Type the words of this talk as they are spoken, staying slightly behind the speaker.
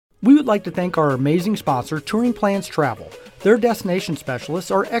We would like to thank our amazing sponsor, Touring Plans Travel. Their destination specialists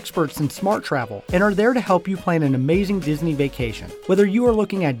are experts in smart travel and are there to help you plan an amazing Disney vacation. Whether you are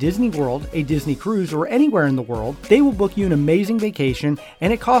looking at Disney World, a Disney cruise, or anywhere in the world, they will book you an amazing vacation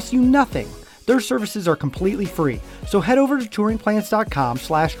and it costs you nothing. Their services are completely free, so head over to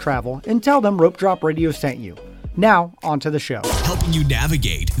touringplans.com/travel and tell them Rope Drop Radio sent you. Now, on to the show. Helping you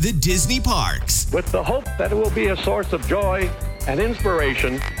navigate the Disney parks. With the hope that it will be a source of joy and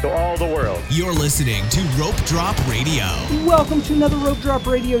inspiration to all the world. You're listening to Rope Drop Radio. Welcome to another Rope Drop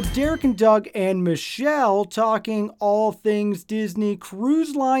Radio. Derek and Doug and Michelle talking all things Disney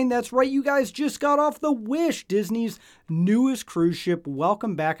Cruise Line. That's right, you guys just got off the Wish, Disney's newest cruise ship.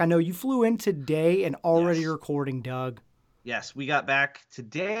 Welcome back. I know you flew in today and already recording, Doug. Yes, we got back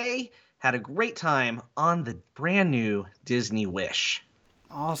today. Had a great time on the brand new Disney Wish.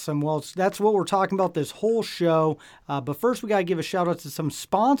 Awesome. Well, that's what we're talking about this whole show. But first, we got to give a shout out to some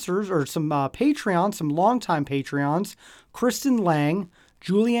sponsors or some Patreons, some longtime Patreons. Kristen Lang,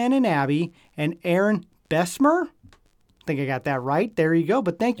 Julianne and Abby, and Aaron Besmer. I think I got that right. There you go.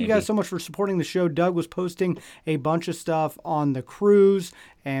 But thank you guys so much for supporting the show. Doug was posting a bunch of stuff on the cruise,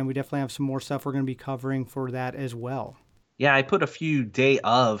 and we definitely have some more stuff we're going to be covering for that as well. Yeah, I put a few day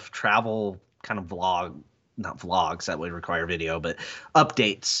of travel kind of not vlogs that would require video, but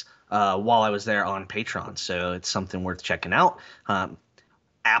updates while I was there on Patreon. So it's something worth checking out.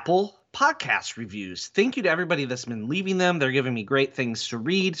 Apple podcast reviews. Thank you to everybody that's been leaving them. They're giving me great things to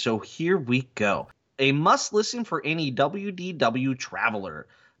read. So here we go. A must listen for any WDW traveler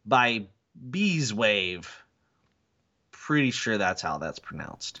by Beeswave. Pretty sure that's how that's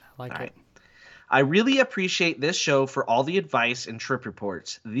pronounced. I like it. I really appreciate this show for all the advice and trip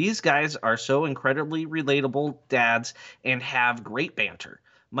reports. These guys are so incredibly relatable dads and have great banter.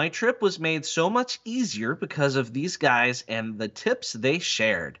 My trip was made so much easier because of these guys and the tips they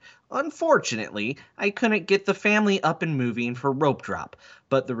shared. Unfortunately, I couldn't get the family up and moving for Rope Drop,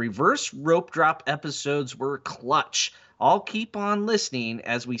 but the reverse Rope Drop episodes were clutch. I'll keep on listening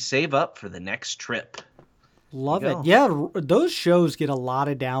as we save up for the next trip. Love it. Yeah, those shows get a lot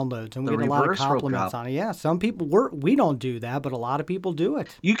of downloads, and we get a lot of compliments on it. Yeah, some people, we don't do that, but a lot of people do it.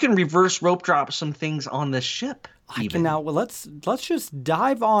 You can reverse rope drop some things on the ship. I can now. Well, let's just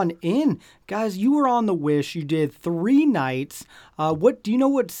dive on in, guys. You were on the Wish. You did 3 nights. What do you know?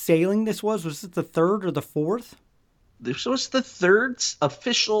 What sailing this was? Was it the 3rd or the 4th? This was the 3rd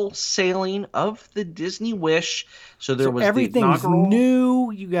official sailing of the Disney Wish. So was everything's the inaugural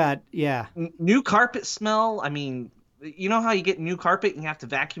new. You got new carpet smell. I mean, you know how you get new carpet and you have to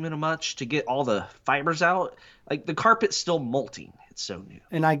vacuum it a much to get all the fibers out? Like the carpet's still molting. It's so new.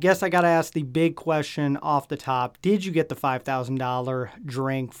 And I guess I got to ask the big question off the top. Did you get the $5,000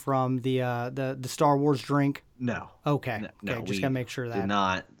 drink from the Star Wars drink? No. Okay. No, just got to make sure that. Did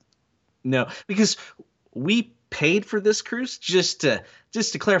not. No, because we paid for this cruise. Just to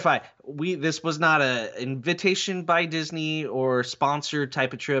clarify, this was not a invitation by Disney or sponsored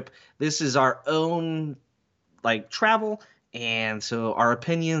type of trip. This is our own travel, and so our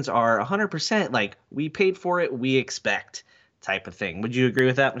opinions are 100% we paid for it, we expect type of thing. Would you agree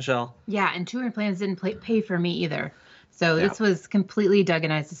with that, Michelle? Yeah, and Touring Plans didn't pay for me either. So this was completely Doug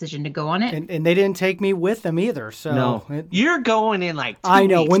and I's decision to go on it. And they didn't take me with them either. So no. You're going in 2 I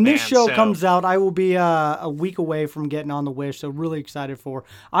know. weeks, when this show comes out, I will be a week away from getting on the Wish. So really excited for.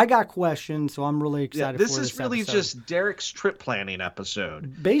 I got questions, so I'm really excited for this is really episode. Just Derek's trip planning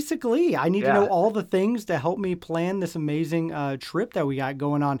episode. Basically, I need to know all the things to help me plan this amazing trip that we got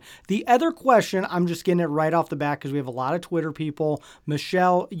going on. The other question, I'm just getting it right off the bat because we have a lot of Twitter people.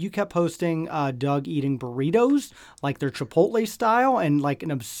 Michelle, you kept posting Doug eating burritos, like they're Chipotle style, and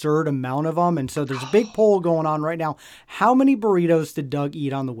an absurd amount of them. And so there's a big poll going on right now. How many burritos did Doug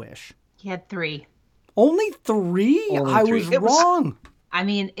eat on the Wish? He had 3. Only 3? I was wrong. I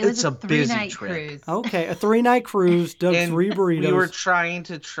mean, it was a 3-night cruise. Okay, a 3-night cruise, Doug, 3 burritos. We were trying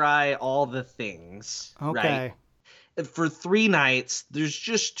to try all the things. Okay. Right? For 3 nights, there's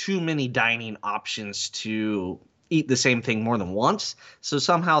just too many dining options to eat the same thing more than once. So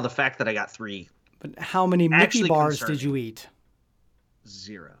somehow the fact that I got 3. But how many Mickey bars did you eat?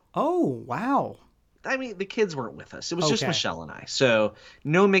 0. Oh, wow. I mean, the kids weren't with us. It was just Michelle and I. So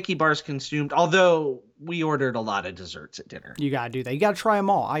no Mickey bars consumed, although we ordered a lot of desserts at dinner. You got to do that. You got to try them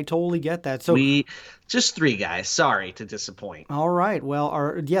all. I totally get that. So just 3 guys. Sorry to disappoint. All right.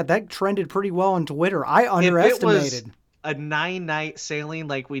 Well, that trended pretty well on Twitter. I underestimated. If it was a 9-night sailing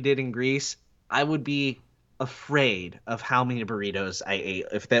like we did in Greece, I would be afraid of how many burritos I ate.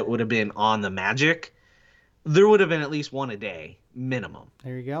 If that would have been on the Magic, there would have been at least 1 a day minimum.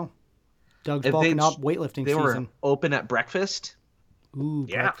 There you go. Doug's bulking up weightlifting season. They were open at breakfast. Ooh,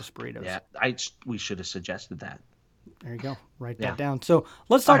 Yeah. breakfast burritos. Yeah, we should have suggested that. There you go. Write Yeah. that down. So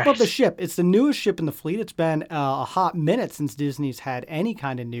let's talk about the right. ship. It's the newest ship in the fleet. It's been a hot minute since Disney's had any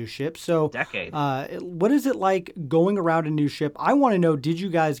kind of new ship. So, Decade. what is it like going around a new ship? I want to know, did you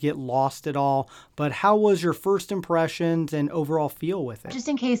guys get lost at all? But how was your first impressions and overall feel with it? Just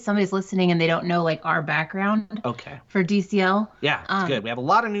in case somebody's listening and they don't know like our background Okay. for DCL. Yeah, it's good. We have a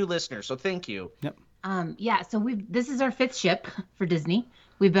lot of new listeners, so thank you. Yep. Yeah, so this is our 5th ship for Disney.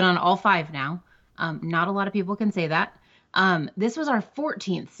 We've been on all 5 now. Not a lot of people can say that. This was our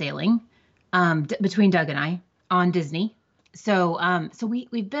 14th sailing between Doug and I on Disney. So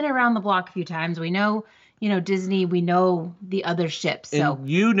we've been around the block a few times. We know, Disney. We know the other ships. So And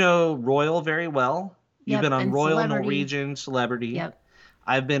you know Royal very well. You've Yep, been on and Royal, Celebrity. Norwegian, Celebrity. Yep.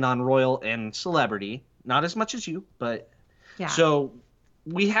 I've been on Royal and Celebrity. Not as much as you, but Yeah. so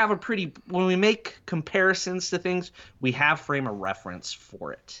we have when we make comparisons to things, we have frame of reference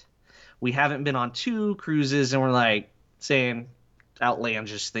for it. We haven't been on 2 cruises and we're like saying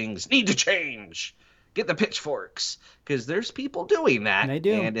outlandish things need to change. Get the pitchforks, because there's people doing that. They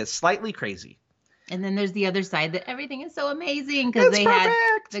do. And it's slightly crazy. And then there's the other side that everything is so amazing because It's they had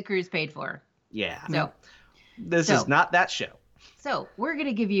perfect. the cruise paid for. Yeah. So This So- is not that show. So we're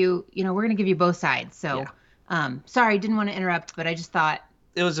gonna give you, both sides. So, sorry, didn't want to interrupt, but I just thought,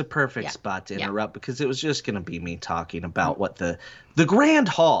 It was a perfect Yeah. spot to Yeah. interrupt because it was just going to be me talking about what the Grand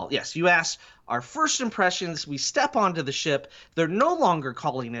Hall. Yes, you asked our first impressions. We step onto the ship. They're no longer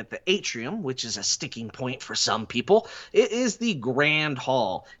calling it the atrium, which is a sticking point for some people. It is the Grand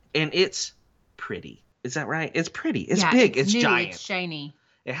Hall, and it's pretty. Is that right? It's pretty. It's yeah, big. It's new, giant. it's shiny.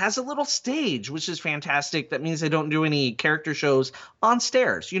 It has a little stage, which is fantastic. That means they don't do any character shows on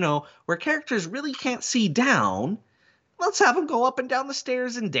stairs. Where characters really can't see down. Let's have them go up and down the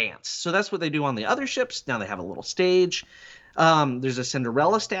stairs and dance. So that's what they do on the other ships. Now they have a little stage. There's a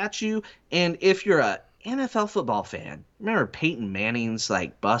Cinderella statue. And if you're a NFL football fan, remember Peyton Manning's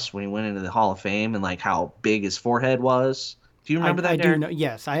bust when he went into the Hall of Fame and how big his forehead was? Do you remember that? I do Derek? know.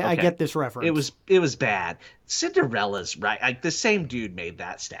 Yes, I Okay. get this reference. It was bad. Cinderella's right. The same dude made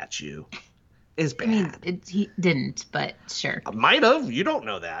that statue. Is bad. I mean, he didn't, but sure, Might have. You don't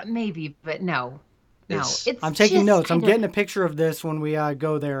know that. maybe, but no. It's- It's I'm taking just notes. I'm kind of- getting a picture of this when we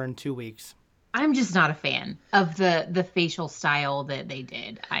go there in 2 weeks. I'm just not a fan of the facial style that they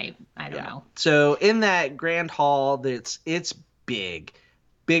did. I don't know. So in that Grand Hall, it's big,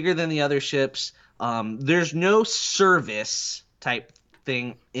 bigger than the other ships. There's no service type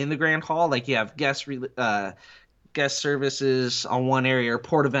thing in the Grand Hall. You have guest services on one area or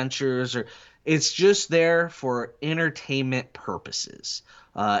port adventures, or it's just there for entertainment purposes.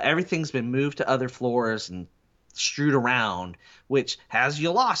 Everything's been moved to other floors and strewed around, which has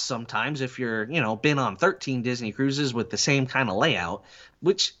you lost sometimes if you're, been on 13 Disney cruises with the same kind of layout,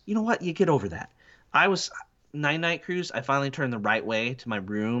 which, you know what, you get over that. I was 9-night cruise. I finally turned the right way to my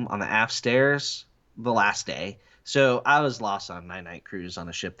room on the aft stairs the last day. So I was lost on a 9-night cruise on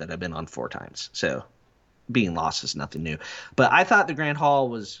a ship that I've been on 4 times. So being lost is nothing new. But I thought the Grand Hall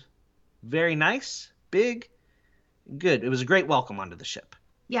was very nice, big, good. It was a great welcome onto the ship.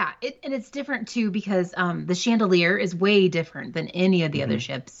 Yeah, and it's different too because the chandelier is way different than any of the other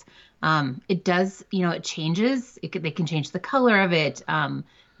ships. It does, it changes. They can change the color of it.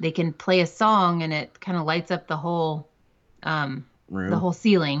 They can play a song and it kind of lights up the whole Room. the whole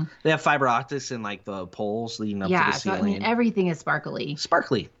ceiling. They have fiber optics in the poles leading up to Yeah, the so ceiling. everything is sparkly.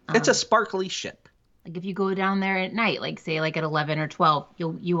 Sparkly. It's a sparkly ship. If you go down there at night, say at 11 or 12,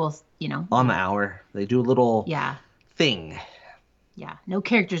 you will, On the hour. They do a little yeah, thing. yeah, no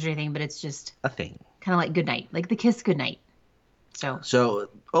characters or anything, but it's just A thing. kind of like goodnight, like the kiss goodnight. So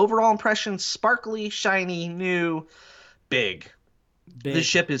overall impression, sparkly, shiny, new, big. Big. The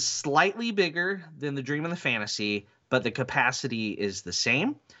ship is slightly bigger than the Dream and the Fantasy, but the capacity is the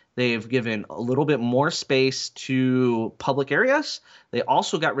same. They've given a little bit more space to public areas. They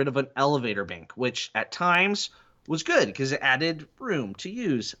also got rid of an elevator bank, which at times was good because it added room to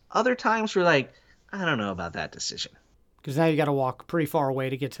use. Other times we're like, I don't know about that decision. Because now you got to walk pretty far away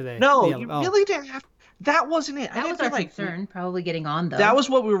to get to the. No, the you oh. really didn't have. That wasn't it. I That didn't was feel our concern, probably getting on though. That was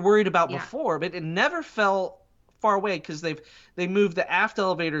what we were worried about Yeah. before, but it never felt far away because they moved the aft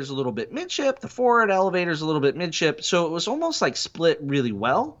elevators a little bit midship, the forward elevators a little bit midship, so it was almost split really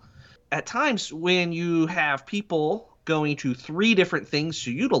well. At times when you have people going to 3 different things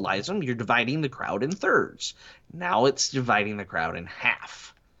to utilize them, you're dividing the crowd in thirds. Now it's dividing the crowd in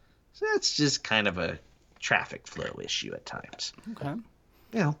half. So that's just kind of a traffic flow issue at times. Okay.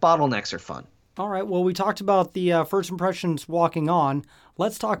 Bottlenecks are fun. All right. Well, we talked about the first impressions walking on.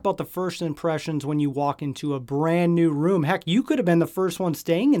 Let's talk about the first impressions when you walk into a brand new room. Heck, you could have been the first one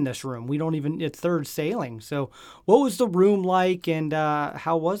staying in this room. It's third sailing. So what was the room like and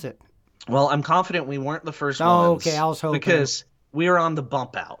how was it? Well, I'm confident we weren't the first Oh, ones. okay. I was hoping. Because we were on the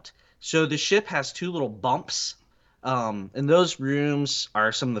bump out. So the ship has 2 little bumps. And those rooms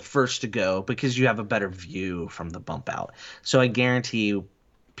are some of the first to go because you have a better view from the bump out. So I guarantee you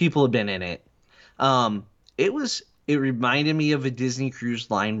people have been in it. It reminded me of a Disney Cruise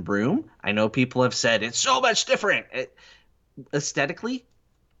Line room. I know people have said it's so much different. Aesthetically,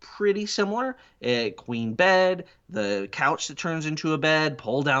 pretty similar. Queen bed, the couch that turns into a bed,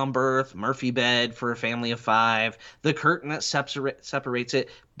 pull down berth, Murphy bed for a family of 5, the curtain that separates it.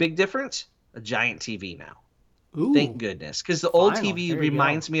 Big difference, a giant TV now. Ooh, Thank goodness. Because the old finally. TV There you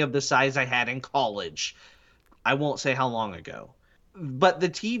reminds go. me of the size I had in college. I won't say how long ago. But the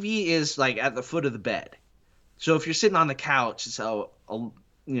TV is like at the foot of the bed. So if you're sitting on the couch, it's an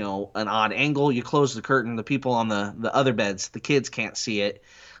odd angle. You close the curtain. The people on the other beds, the kids can't see it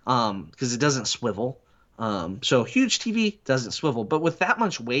because it doesn't swivel. So huge TV doesn't swivel. But with that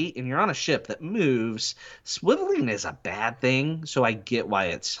much weight and you're on a ship that moves, swiveling is a bad thing. So I get why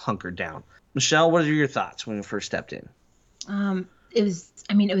it's hunkered down. Michelle, what are your thoughts when you first stepped in? It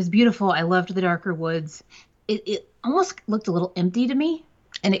was beautiful. I loved the darker woods. It almost looked a little empty to me.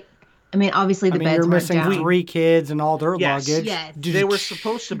 And obviously the beds you're weren't missing down. 3 kids and all their Yes. luggage. Yes. They were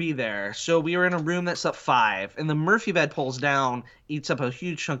supposed to be there. So we were in a room that's up 5, and the Murphy bed pulls down, eats up a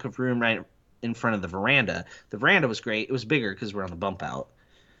huge chunk of room right in front of the veranda. The veranda was great. It was bigger because we're on the bump out.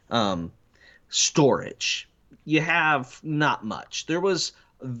 Storage. You have not much. There was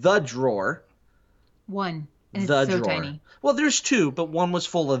the drawer. One. And The it's so drawer. tiny. Well, there's 2, but one was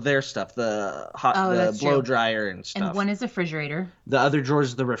full of their stuff, the that's blow true. dryer and stuff. And one is a refrigerator. The other drawer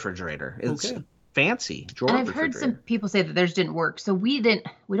is the refrigerator. It's Okay. fancy drawer. And I've heard some people say that theirs didn't work. So we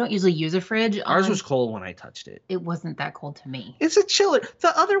don't usually use a fridge. Ours was cold when I touched it. It wasn't that cold to me. It's a chiller.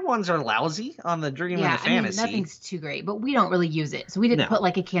 The other ones are lousy on the Dream and the Fantasy. Nothing's too great, but we don't really use it. So we didn't No. put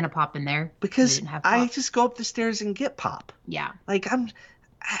like a can of pop in there. Because We didn't have I pop. just go up the stairs and get pop. Yeah. Like I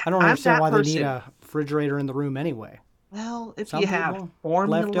don't I'm understand that why person. they need a refrigerator in the room anyway. Well, if Some you have people,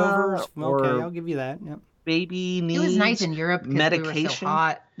 formula leftovers. or Okay, I'll give you that. Yep. baby needs It was nice in Europe because we were so medication.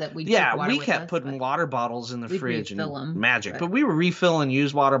 hot that we Yeah, took water we with kept us, putting but water bottles in the we'd fridge and refill 'em, magic. but- But we were refilling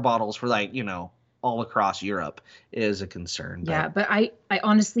used water bottles for all across Europe is a concern. Yeah, but I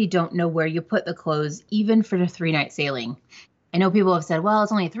honestly don't know where you put the clothes, even for the 3-night sailing. I know people have said, well,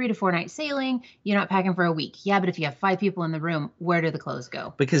 it's only a 3 to 4 night sailing. You're not packing for a week. Yeah, but if you have 5 people in the room, where do the clothes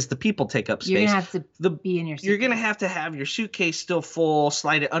go? Because the people take up space. You're gonna have to The- be in your You're going to suitcase. have your suitcase still full,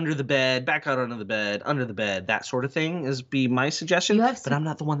 slide it under the bed, back out under the bed, that sort of thing is be my suggestion. You have But some- I'm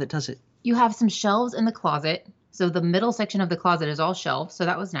not the one that does it. You have some shelves in the closet. So the middle section of the closet is all shelves. So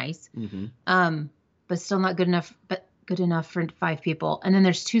that was nice. Mm-hmm. But still not good enough, but good enough for 5 people. And then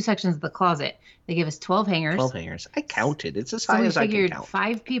there's 2 sections of the closet. They gave us 12 hangers. 12 hangers. I counted. It's as So high we as I can figured count.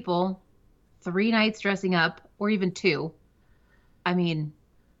 5 people, 3 nights dressing up, or even 2. I mean,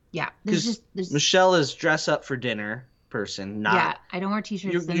 yeah. There's Michelle is dress up for dinner person, not yeah. I don't wear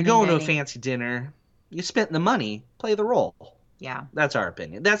t-shirts. you're and going to a anything. fancy dinner. You spent the money, play the role. Yeah, That's our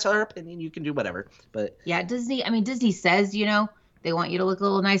opinion. You can do whatever, but yeah. Disney says they want you to look a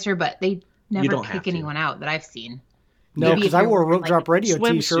little nicer, but they never don't have kick to. anyone out that I've seen. No, Maybe because if I you're wore a wearing, Rope like, Drop a Radio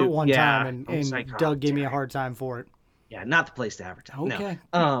swimsuit, T-shirt one yeah. time, I was and like, Doug oh, gave me a dang. hard time for it. yeah, not the place to advertise. Okay.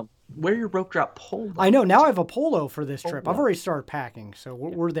 No. Wear your rope drop polo. I know. Now I have a polo for this trip. I've Polo. already started packing, so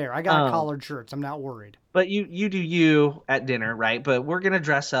we're there. I got Um, collared shirts. I'm not worried. But you do you at dinner, right? But we're gonna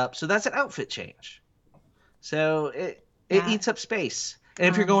dress up, so that's an outfit change. So it Yeah. eats up space. And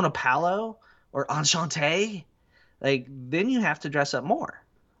if you're going to Palo or Enchante, then you have to dress up more.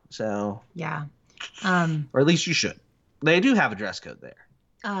 So, Yeah. or at least you should. They do have a dress code there.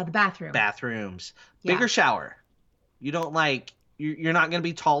 The bathroom. Bathrooms, Yeah. bigger shower. You don't you're not gonna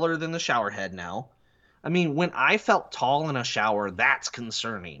be taller than the shower head now. I mean, when I felt tall in a shower, that's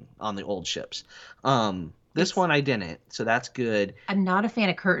concerning on the old ships. This one I didn't, so that's good. I'm not a fan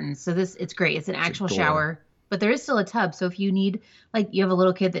of curtains, so it's great. It's an actual door. shower, but there is still a tub. So if you need, you have a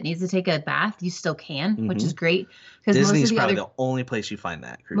little kid that needs to take a bath, you still can, which is great. Because Disney's probably the only place you find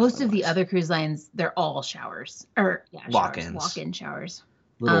that. most of the other cruise lines, they're all showers or Walk-ins. walk-in showers.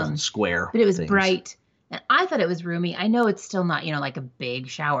 little square. But it was things. bright, and I thought it was roomy. I know it's still not, like a big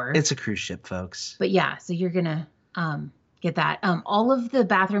shower. It's a cruise ship, folks. But yeah, so you're gonna get that. All of the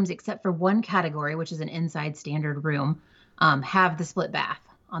bathrooms except for one category, which is an inside standard room, have the split bath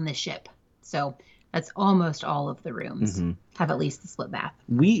on this ship. So That's almost all of the rooms Mm-hmm. have at least the split bath.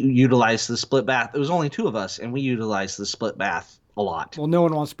 We utilized the split bath. It was only 2 of us, and we utilized the split bath a lot. Well, no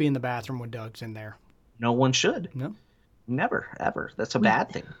one wants to be in the bathroom when Doug's in there. No one should. No. Never, ever. That's a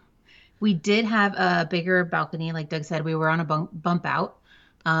bad thing. We did have a bigger balcony. Like Doug said, we were on a bump out.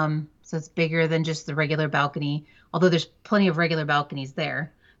 So it's bigger than just the regular balcony, although there's plenty of regular balconies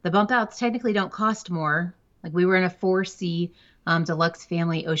there. The bump outs technically don't cost more. Like we were in a 4C deluxe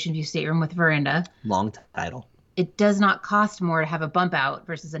family ocean view stateroom with veranda. Long title. It does not cost more to have a bump out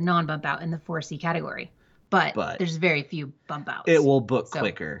versus a non-bump out in the 4C category. But there's very few bump outs. It will book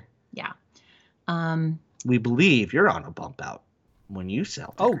quicker. Yeah. We believe you're on a bump out when you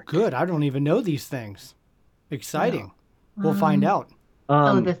sell. Oh, good. I don't even know these things. Exciting. No. We'll find out.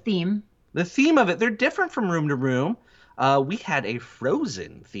 The theme. The theme of it, they're different from room to room. We had a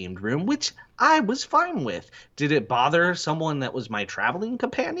Frozen themed room, which I was fine with. Did it bother someone that was my traveling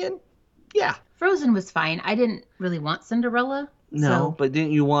companion? Yeah. Frozen was fine. I didn't really want Cinderella. No, but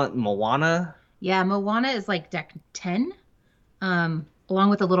didn't you want Moana? Yeah, Moana is like deck 10, along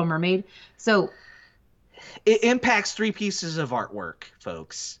with The Little Mermaid. So it impacts 3 pieces of artwork,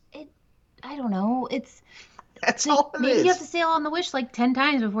 folks. I don't know. That's all it maybe is. You have to sail on the Wish like 10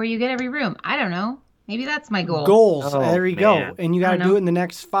 times before you get every room. I don't know. Maybe that's my goal. Goals. Oh, there you man. go. And you got to do it in the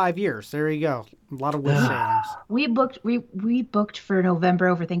next 5 years. There you go. A lot of Wish sailings. We booked for November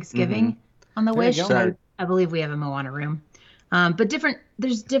over Thanksgiving on the There you Wish. go. And I believe we have a Moana room. But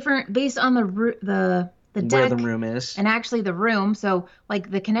there's different based on the deck Where the room is. and actually the room. So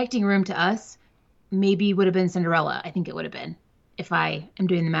like the connecting room to us maybe would have been Cinderella. I think it would have been, if I am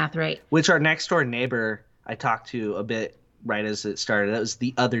doing the math right. Which our next door neighbor I talked to a bit right as it started. That was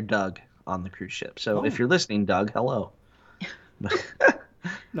the other Doug on the cruise ship. So if you're listening, Doug, hello.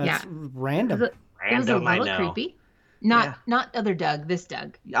 That's random. It was a Random, I little know. creepy. Not other Doug, this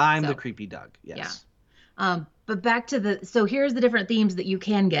Doug. I'm So, the creepy Doug. Yes. Yeah. But back to so here's the different themes that you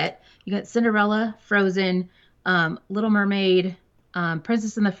can get. You got Cinderella, Frozen, Little Mermaid,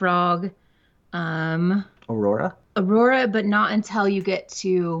 Princess and the Frog, Aurora? Aurora, but not until you get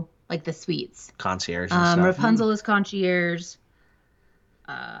to like the suites. Concierge and stuff. Rapunzel is concierge.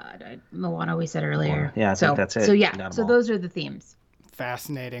 Moana we said earlier. Yeah, I think that's it. So You yeah, got 'em so all. those are the themes.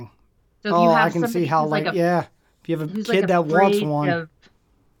 Fascinating. So if you have I can see somebody how who's like yeah. If you have a who's kid like that wants afraid one. of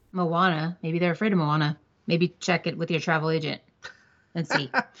Moana, maybe they're afraid of Moana. Maybe check it with your travel agent and see.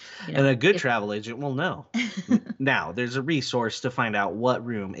 You know, And a good travel agent will know. Now, there's a resource to find out what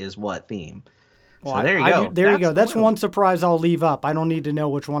room is what theme. Well, So there you I go. do- there you go. That's cool. one surprise I'll leave up. I don't need to know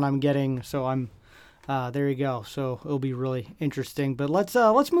which one I'm getting, so I'm there you go. So it'll be really interesting. But let's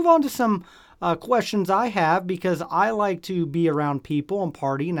move on to some questions I have, because I like to be around people and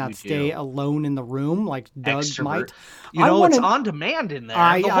party, not stay do. alone in the room like Doug Extrovert. might. You I know, wanna- it's on demand in there.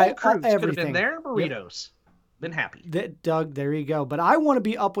 I- the I- whole cruise could have everything. been there. Yep. Burritos. Been happy. Doug, there you go. But I want to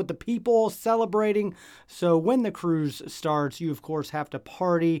be up with the people celebrating. So when the cruise starts, you of course have to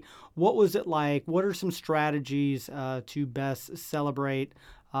party. What was it like? What are some strategies to best celebrate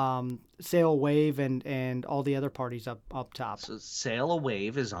Sail Wave and all the other parties up top? So Sail a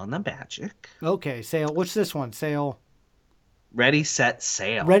Wave is on the Magic. Okay, Sail. What's this one? Sail. Ready, set,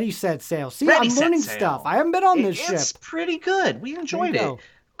 sail. Ready, set, sail. See, Ready, I'm set, learning sail. stuff. I haven't been on this It's ship. pretty good. We enjoyed There you it. go.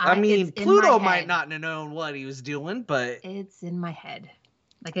 I mean, it's in Pluto my might head. not have known what he was doing, but It's in my head.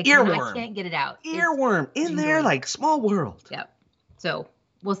 Like I Earworm. can't get it out. It's earworm in there jingly. like small world. Yep. So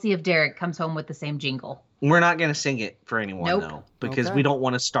we'll see if Derek comes home with the same jingle. We're not going to sing it for anyone, Nope. though, because Okay. we don't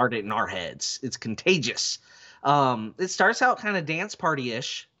want to start it in our heads. It's contagious. It starts out kind of dance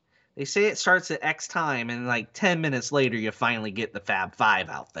party-ish. They say it starts at X time, and like 10 minutes later, you finally get the Fab Five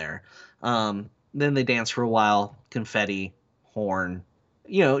out there. Then they dance for a while, confetti, horn,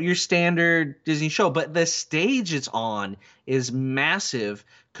 you know, your standard Disney show. But the stage it's on is massive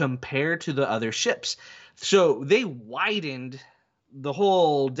compared to the other ships. So they widened the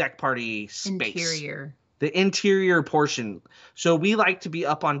whole deck party space. Interior. The interior portion. So we like to be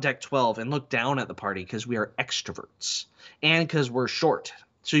up on deck 12 and look down at the party because we are extroverts and because we're short.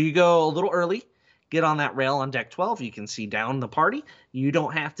 So you go a little early, get on that rail on deck 12. You can see down the party. You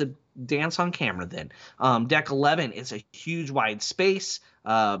don't have to dance on camera then. Deck 11 is a huge wide space.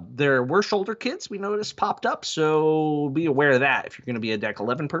 There were shoulder kids we noticed popped up. So be aware of that if you're going to be a deck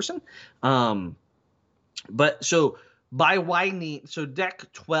 11 person. But so by widening, so deck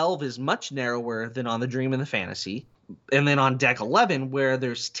 12 is much narrower than on the Dream and the Fantasy. And then on deck 11, where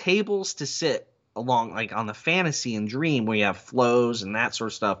there's tables to sit along, like on the Fantasy and Dream, where you have flows and that sort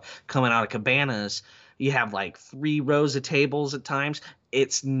of stuff coming out of cabanas, you have like 3 rows of tables at times.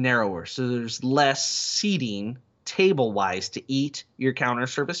 It's narrower, so there's less seating table-wise to eat your counter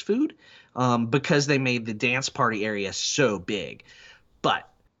service food because they made the dance party area so big. But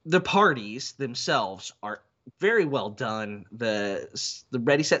the parties themselves are very well done. The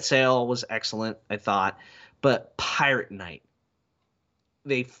Ready, Set, Sail was excellent, I thought. But Pirate Night,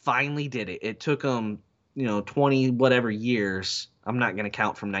 they finally did it. It took them, 20 whatever years. I'm not going to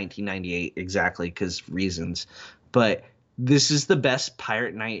count from 1998 exactly because reasons. But this is the best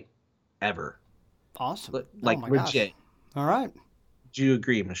Pirate Night ever. Awesome. Like, oh my legit. Gosh. All right. Do you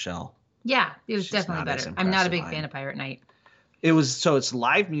agree, Michelle? Yeah, it was She's definitely not as better. I'm not a big impressive, fan of Pirate Night. It's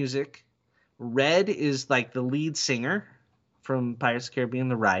live music. Red is like the lead singer from Pirates of the Caribbean,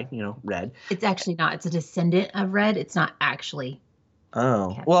 The Ride, Red. It's actually not. It's a descendant of Red. It's not actually.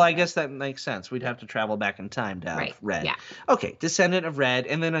 Oh, well, I guess that makes sense. We'd have to travel back in time to have Red. Yeah. Okay, descendant of Red,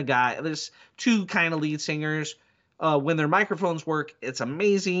 and then there's two kind of lead singers. When their microphones work, it's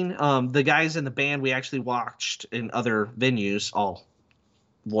amazing. The guys in the band we actually watched in other venues, all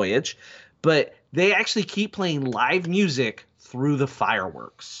voyage, but they actually keep playing live music through the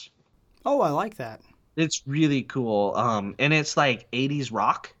fireworks. Oh, I like that. It's really cool. And it's like 80s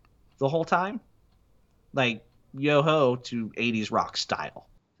rock the whole time. Like yo-ho to 80s rock style.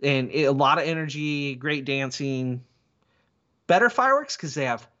 And a lot of energy, great dancing. Better fireworks because they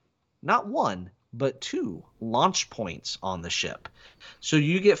have not one, but 2 launch points on the ship. So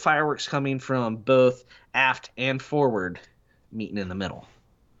you get fireworks coming from both aft and forward, meeting in the middle.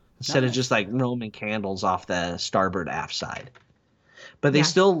 Instead of just like Roman candles off the starboard aft side. But they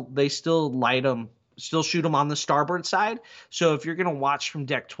still light them, still shoot them on the starboard side. So if you're going to watch from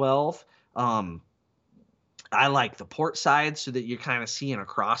deck 12, I like the port side so that you're kind of seeing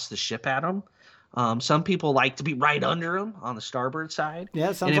across the ship at them. Some people like to be right under them on the starboard side.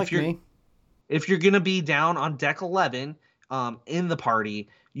 Yeah, it sounds like me. If you're going to be down on deck 11 in the party,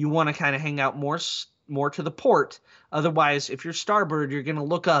 you want to kind of hang out more to the port. Otherwise, if you're starboard, you're going to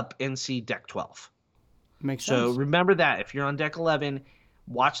look up and see deck 12. Makes sense. So remember that. If you're on deck 11,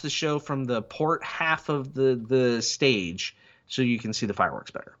 watch the show from the port half of the stage so you can see the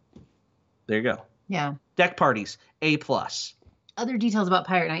fireworks better. There you go. Yeah. Deck parties, A+. Other details about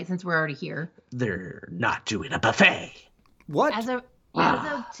Pirate Night since we're already here. They're not doing a buffet. What? As of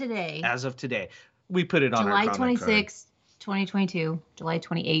today. As of today. We put it on July our comment 26th, 2022. July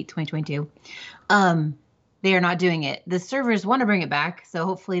 28th, 2022. They are not doing it. The servers want to bring it back, so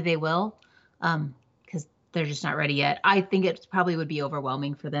hopefully they will. Because they're just not ready yet. I think it probably would be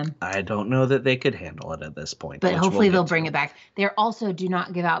overwhelming for them. I don't know that they could handle it at this point. But hopefully they'll bring it back. They also do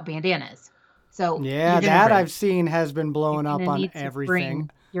not give out bandanas. So yeah, that I've seen has been blowing up on everything.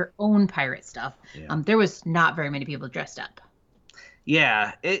 Bring your own pirate stuff. Yeah. There was not very many people dressed up.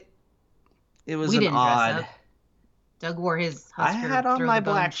 Yeah, it was we an didn't odd. Dress up. Doug wore his Husker. I had on my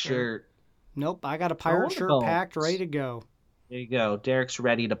black shirt. Nope, I got a pirate shirt packed, ready to go. There you go. Derek's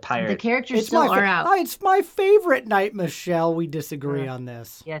ready to pirate. The characters still are out. It's my favorite night, Michelle. We disagree on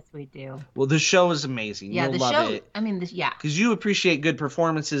this. Yes, we do. Well, the show is amazing. Yeah, You'll the love show. it. I mean, because you appreciate good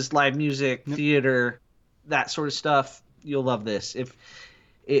performances, live music, theater, that sort of stuff. You'll love this. If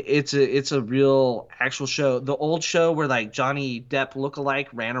it's a real actual show. The old show where like Johnny Depp lookalike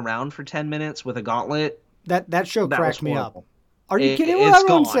ran around for 10 minutes with a gauntlet. That show cracked me up. Are you kidding? Well, I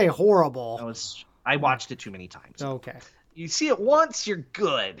wouldn't say horrible. I watched it too many times. Okay. You see it once, you're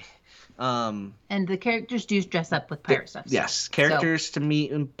good. And the characters do dress up with pirate stuff. Yes, characters to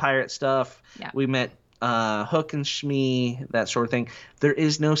meet in pirate stuff. Yeah. We met Hook and Shmi, that sort of thing. There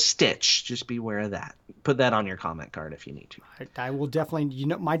is no Stitch. Just beware of that. Put that on your comment card if you need to. I will definitely.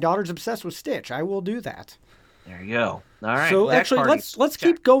 My daughter's obsessed with Stitch. I will do that. There you go. All right. So actually, let's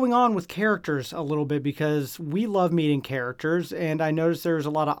keep going on with characters a little bit because we love meeting characters, and I noticed there's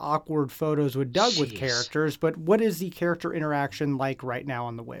a lot of awkward photos with Doug with characters. But what is the character interaction like right now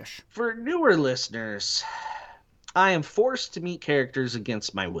on the Wish? For newer listeners, I am forced to meet characters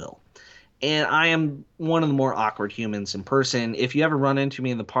against my will, and I am one of the more awkward humans in person. If you ever run into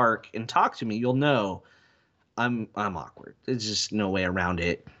me in the park and talk to me, you'll know I'm awkward. There's just no way around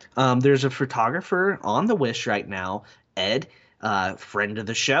it. There's a photographer on the Wish right now, Ed, friend of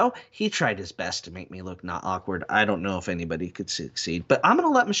the show. He tried his best to make me look not awkward. I don't know if anybody could succeed, but I'm going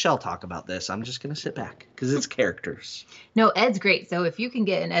to let Michelle talk about this. I'm just going to sit back because it's characters. No, Ed's great. So if you can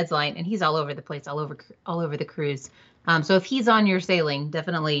get in Ed's line, and he's all over the place, all over the cruise. So if he's on your sailing,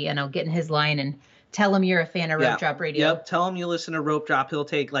 definitely, get in his line and tell him you're a fan of Rope Drop Radio. Yep. Tell him you listen to Rope Drop. He'll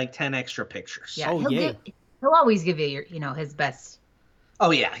take like 10 extra pictures. Yeah. He'll always give you his best. Oh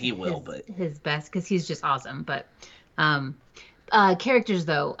yeah, he will, his best because he's just awesome. But characters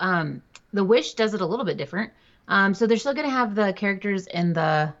though, the Wish does it a little bit different. So they're still gonna have the characters in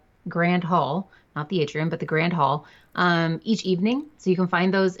the Grand Hall, not the atrium, but the Grand Hall, each evening. So you can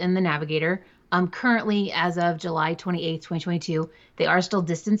find those in the Navigator. Currently, as of July 28th, 2022, they are still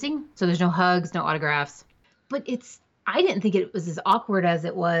distancing. So there's no hugs, no autographs. But I didn't think it was as awkward as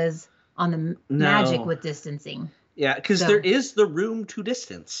it was on the Magic with distancing. Yeah, because there is the room to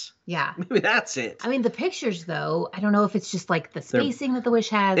distance. Yeah. Maybe that's it. I mean, the pictures, though, I don't know if it's just like the spacing that the Wish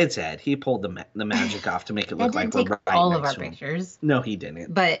has. It's Ed. He pulled the magic off to make it look like we're right all of next our to him. pictures. No, he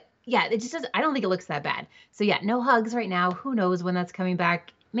didn't. But yeah, it just doesn't. I don't think it looks that bad. So yeah, no hugs right now. Who knows when that's coming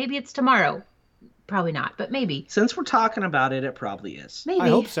back? Maybe it's tomorrow. Probably not, but maybe. Since we're talking about it, it probably is. Maybe. I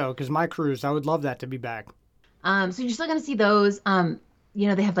hope so, because my cruise, I would love that to be back. So you're still gonna see those.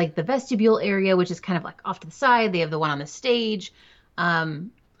 They have like the vestibule area, which is kind of like off to the side. They have the one on the stage,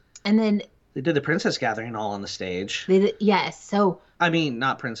 and then they did the Princess Gathering all on the stage. Yes. So I mean,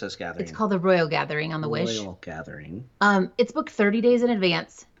 not Princess Gathering. It's called the Royal Gathering on the Wish. Royal Gathering. It's booked 30 days in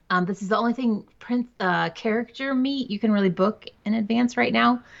advance. This is the only thing character meet you can really book in advance right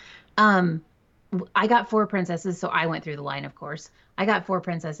now. I got 4 princesses, so I went through the line, of course. I got 4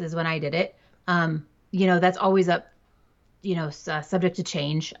 princesses when I did it. That's always up, subject to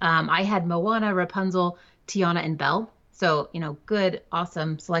change. I had Moana, Rapunzel, Tiana, and Belle. So, good,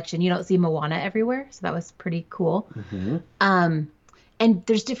 awesome selection. You don't see Moana everywhere, so that was pretty cool. Mm-hmm. And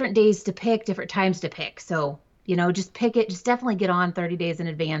there's different days to pick, different times to pick. So, just pick it. Just definitely get on 30 days in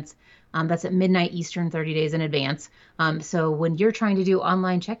advance. That's at midnight Eastern, 30 days in advance. So when you're trying to do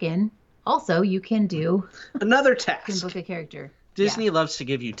online check-in, also you can do another task. You can book a character. Disney loves to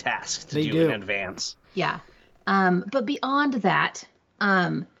give you tasks to do in advance. Yeah. But beyond that,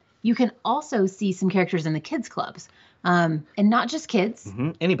 you can also see some characters in the kids clubs. And not just kids.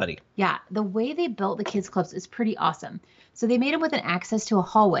 Mm-hmm. Anybody. Yeah. The way they built the kids clubs is pretty awesome. So they made them with an access to a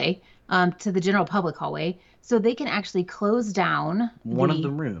hallway, to the general public hallway. So they can actually close down one of the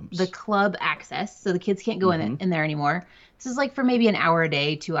rooms, the club access. So the kids can't go in there anymore. This is like for maybe an hour a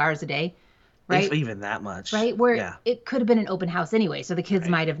day, 2 hours a day. Right. If even that much. Right. Where it could have been an open house anyway. So the kids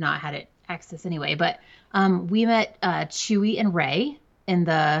might have not had it access anyway. But we met Chewie and Rey in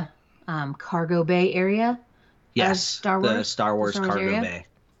the cargo bay area. Yes, Star Wars, the Star Wars cargo area. bay.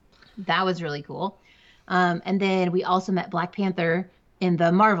 That was really cool. And then we also met Black Panther in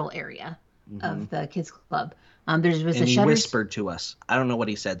the Marvel area of the kids club. There was and a he Shutters. whispered to us. I don't know what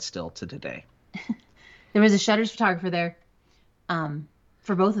he said still to today. There was a Shutters photographer there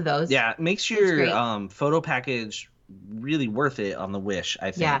for both of those. Yeah, it makes your photo package really worth it on the Wish,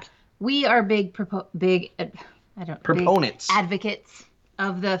 I think. Yeah, we are big proponents, advocates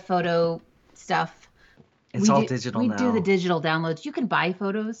of the photo stuff. It's all digital now. We do the digital downloads. You can buy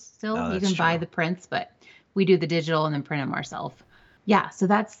photos still. You can buy the prints, but we do the digital and then print them ourselves. Yeah, so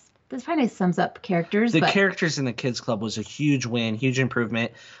that's probably sums up characters. The characters in the Kids Club was a huge win, huge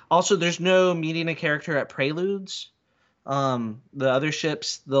improvement. Also, there's no meeting a character at Preludes. The other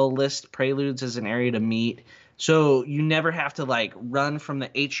ships, they'll list Preludes as an area to meet. So you never have to like run from the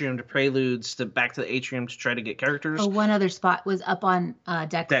atrium to Preludes to back to the atrium to try to get characters. Oh, one other spot was up on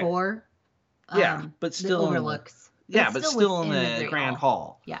deck 4. Yeah, but still overlooks. But still in the Grand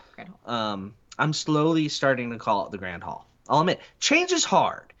Hall. Yeah, Grand Hall. I'm slowly starting to call it the Grand Hall. I'll admit, change is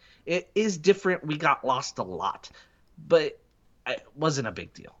hard. It is different. We got lost a lot, but it wasn't a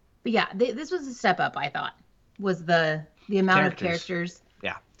big deal. But yeah, this was a step up. I thought was the amount of characters.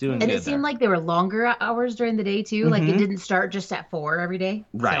 Yeah, doing good. And it seemed like they were longer hours during the day too. Mm-hmm. Like it didn't start just at 4 every day.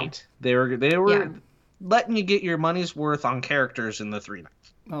 Right. So, they were letting you get your money's worth on characters in the 3 nights.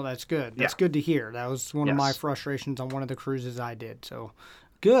 Oh, that's good. That's good to hear. That was one of my frustrations on one of the cruises I did. So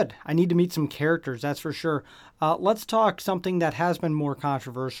good. I need to meet some characters, that's for sure. Let's talk something that has been more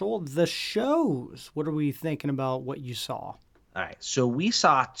controversial, the shows. What are we thinking about what you saw? All right, so we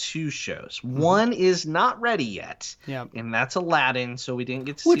saw 2 shows. One is not ready yet, and that's Aladdin, so we didn't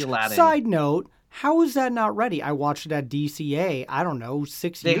get to see Aladdin. Side note, how is that not ready? I watched it at DCA, I don't know,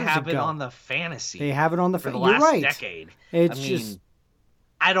 6 years ago. They have it on the Fantasy. They have it on the for the You're last right. decade.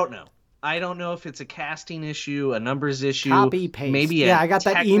 I don't know. I don't know if it's a casting issue, a numbers issue. Copy, paste. Maybe I got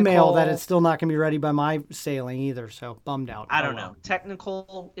that email that it's still not going to be ready by my sailing either, so bummed out. I don't know.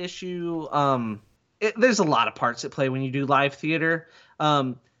 Technical issue. There's a lot of parts at play when you do live theater.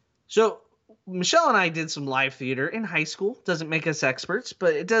 So Michelle and I did some live theater in high school. Doesn't make us experts,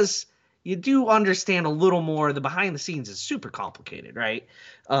 but it does. You do understand a little more. The behind the scenes is super complicated, right?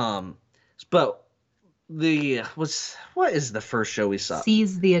 But what is the first show we saw?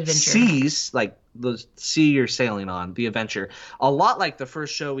 Seas the Adventure. Seas, like the sea you're sailing on, the adventure. A lot like the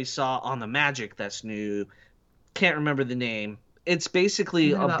first show we saw on the Magic that's new. Can't remember the name. It's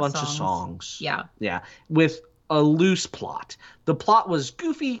basically a bunch of songs. Yeah. Yeah. With a loose plot. The plot was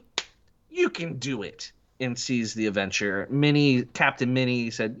goofy, you can do it, and Seize the Adventure. Captain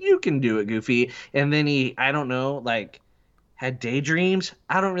Minnie said, you can do it, Goofy. And then he, I don't know, like, had daydreams.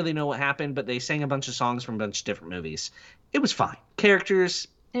 I don't really know what happened, but they sang a bunch of songs from a bunch of different movies. It was fine. Characters,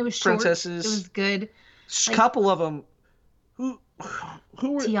 It was short. princesses. It was good. A couple of them. Who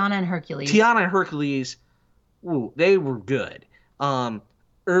were Tiana and Hercules. Tiana and Hercules? Ooh, they were good.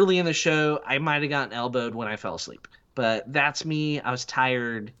 Early in the show, I might have gotten elbowed when I fell asleep, but that's me. I was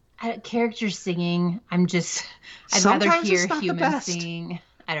tired. Characters singing. I'd Sometimes rather hear it's not the humans best. sing.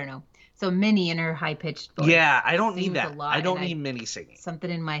 I don't know. So Minnie in her high pitched voice. Yeah, I don't need sings that. a lot, I don't and need Minnie singing something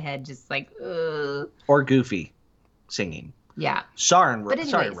in my head just like, ugh. or Goofy singing. Yeah. Sorry, But anyway,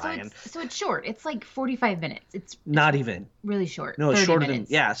 sorry, so Ryan. it's short. It's like 45 minutes. It's Not even. really short. No, it's 30 shorter minutes.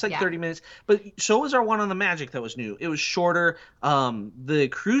 than it's like 30 minutes. But so was our one on the Magic that was new. It was shorter. The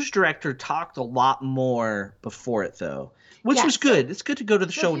cruise director talked a lot more before it though, which Yeah, was good. It's good to go to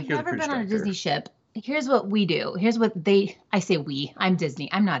the So show if and you've hear the never cruise been on a director. Disney ship, here's what we do. Here's what I say we. I'm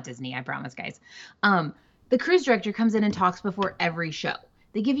Disney. I'm not Disney. I promise, guys. The cruise director comes in and talks before every show.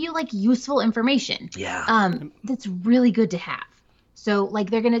 They give you like useful information. Yeah. That's really good to have. So like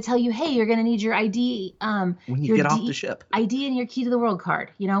they're gonna tell you, hey, you're gonna need your ID. When you your get off the ship. ID and your key to the world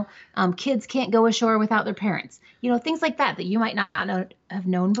card. You know, kids can't go ashore without their parents. You know, things like that you might not have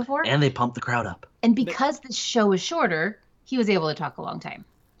known before. And they pump the crowd up. And because the show is shorter, he was able to talk a long time.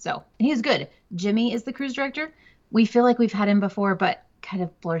 So he was good. Jimmy is the cruise director. We feel like we've had him before, but kind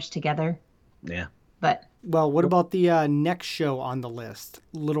of blurs together. Yeah. But Well, what about the next show on the list,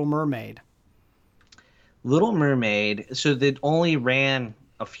 Little Mermaid? Little Mermaid. So they only ran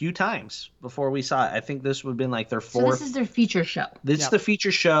a few times before we saw it. I think this would have been like their so fourth. this is their feature show. This is Yep. the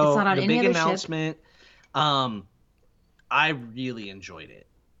feature show. It's not on the any big other ship. announcement. I really enjoyed it.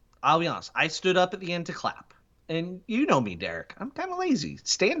 I'll be honest. I stood up at the end to clap. And you know me, Derek. I'm kind of lazy.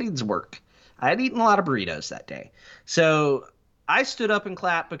 Standings work. I had eaten a lot of burritos that day. So I stood up and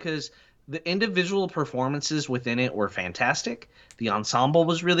clapped because the individual performances within it were fantastic. The ensemble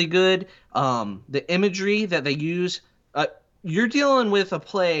was really good. The imagery that they use, you're dealing with a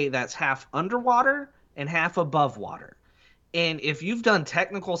play that's half underwater and half above water. And if you've done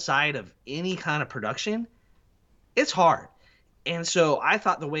technical side of any kind of production, it's hard. And so I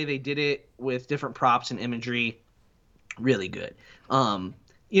thought the way they did it with different props and imagery, really good.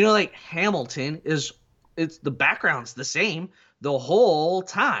 You know, like Hamilton it's the background's the same the whole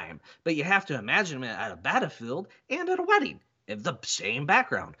time, but you have to imagine it at a battlefield and at a wedding. It's the same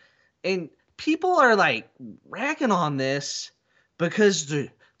background. And people are like ragging on this because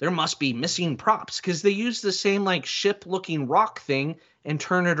there must be missing props because they use the same like ship looking rock thing and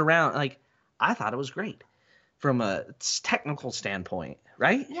turn it around. Like, I thought it was great from a technical standpoint,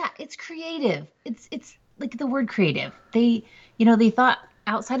 right? Yeah, it's creative. It's like the word creative. They thought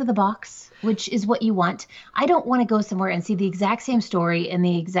outside of the box, which is what you want. I don't want to go somewhere and see the exact same story and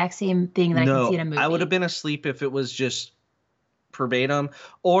the exact same thing that I can see in a movie. I would have been asleep if it was just verbatim,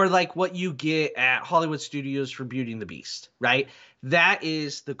 or like what you get at Hollywood Studios for Beauty and the Beast, right? That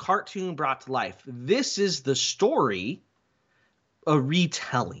is the cartoon brought to life. This is the story, a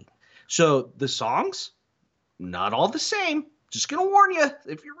retelling. So the songs, not all the same. Just gonna warn you,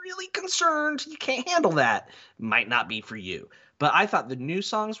 if you're really concerned, you can't handle that. Might not be for you. But I thought the new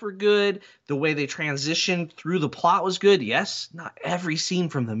songs were good. The way they transitioned through the plot was good. Yes, not every scene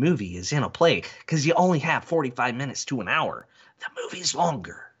from the movie is in a play because you only have 45 minutes to an hour. The movie's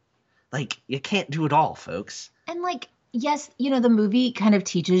longer. Like, you can't do it all, folks. And like, yes, the movie kind of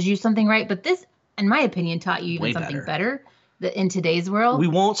teaches you something, right? But this, in my opinion, taught you even Way something better. better in today's world. We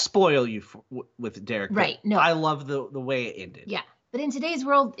won't spoil you with Derek. but Right, no. I love the way it ended. Yeah. But in today's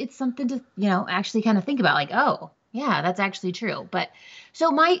world, it's something to, actually kind of think about, like, oh, yeah, that's actually true. But so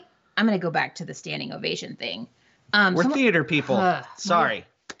I'm going to go back to the standing ovation thing. We're theater people. Sorry.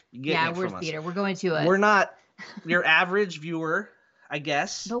 You get Yeah, it we're from us. theater. We're going to We're not your average viewer, I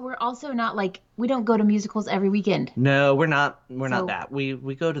guess. But we're also not like, we don't go to musicals every weekend. No, we're not. We're So- not that. We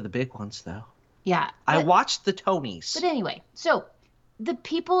go to the big ones though. Yeah. I but- watched the Tonys. But anyway, so the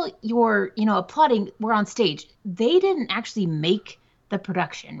people you're, applauding were on stage. They didn't actually make the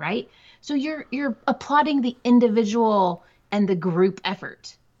production, right? So you're applauding the individual and the group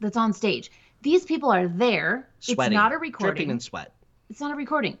effort that's on stage. These people are there. Sweating, It's not a recording. dripping in sweat. It's not a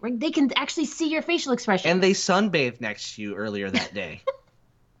recording. Right? They can actually see your facial expression. And they sunbathed next to you earlier that day.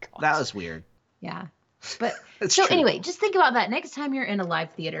 That was weird. Yeah. But It's so true. anyway, just think about that next time you're in a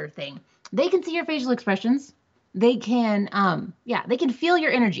live theater thing. They can see your facial expressions. They can they can feel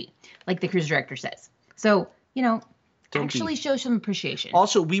your energy, like the cruise director says. So, Don't actually be- show some appreciation.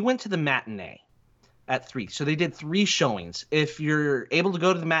 Also, we went to the matinee. At 3. So they did 3 showings. If you're able to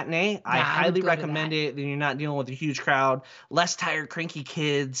go to the matinee, I I would highly go to recommend that. it. Then you're not dealing with a huge crowd, less tired, cranky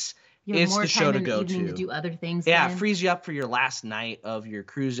kids. You have It's more the time show to in the go evening to. to do other things. Yeah, then. it frees you up for your last night of your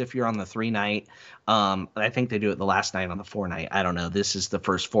cruise if you're on the 3 night. I think they do it the last night on the 4 night. I don't know. This is the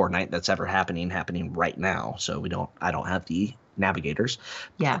first 4 night that's ever happening right now. So I don't have the navigators.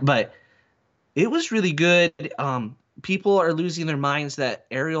 Yeah. But it was really good. People are losing their minds that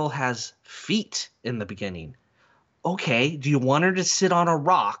Ariel has feet in the beginning. Okay, do you want her to sit on a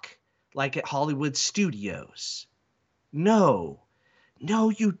rock like at Hollywood Studios? No,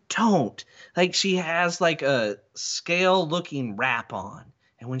 you don't. Like, she has like a scale looking wrap on.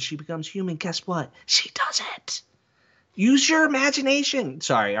 And when she becomes human, guess what? She doesn't. Use your imagination.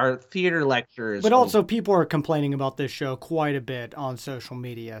 Sorry, our theater lecture is But also, people are complaining about this show quite a bit on social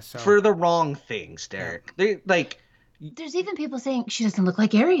media. So for the wrong things, Derek. They like, There's even people saying she doesn't look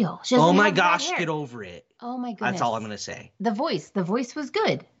like Ariel. She doesn't oh my have red gosh, hair. get over it. Oh my goodness. That's all I'm gonna say. The voice was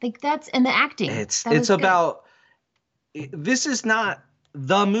good. Like and the acting. It's That was good. about. This is not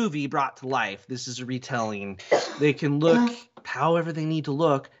the movie brought to life. This is a retelling. They can look however they need to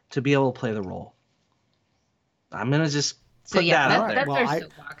look to be able to play the role. I'm gonna just put that out there. that's Well, our I-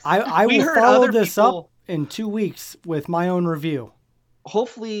 soapbox. I We will heard follow other this people- up in 2 weeks with my own review.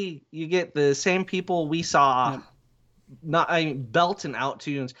 Hopefully, you get the same people we saw. Belton out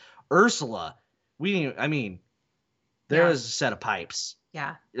to Ursula. There Yeah. was a set of pipes.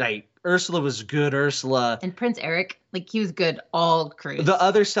 Yeah. Like, Ursula was good. Ursula. And Prince Eric, like he was good all cruise. The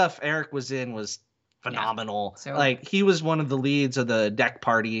other stuff Eric was in was phenomenal. So- Like, he was one of the leads of the deck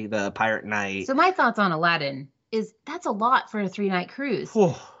party, the Pirate Night. So my thoughts on Aladdin is that's a lot for a 3-night cruise.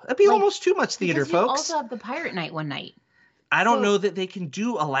 Whew, that'd be Like, almost too much theater, Because you folks. also have the Pirate Night one night. I don't so- know that they can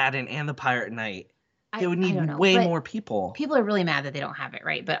do Aladdin and the Pirate Night. They would I need don't know, way but more people. People are really mad that they don't have it,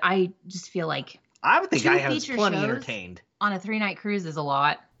 right? But I just feel like I would think 2 I was feature plenty shows entertained. on a 3-night cruise is a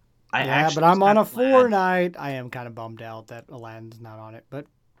lot. I Yeah, actually but I'm was on a kinda glad. 4 night. I am kind of bummed out that Aladdin's not on it, but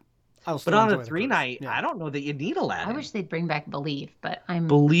I'll still But on enjoy a the 3 cruise. night, Yeah. I don't know that you need Aladdin. I wish they'd bring back Believe, but I'm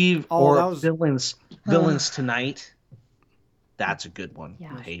Believe Oh, or that was- Villains Tonight. That's a good one.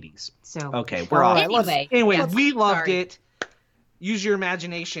 Yeah. Hades. so Okay, we're All off. right, let's- Anyway, yes, we loved sorry. it. Use your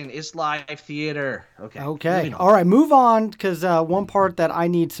imagination. It's live theater. Okay. Okay. moving on. All right. Move on, because one part that I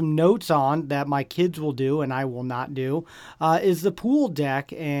need some notes on that my kids will do and I will not do is the pool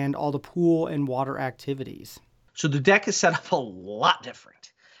deck and all the pool and water activities. So the deck is set up a lot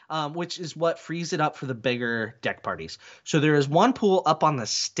different, which is what frees it up for the bigger deck parties. So there is one pool up on the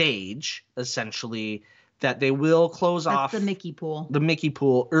stage, essentially, that they will close that's off the Mickey pool. the Mickey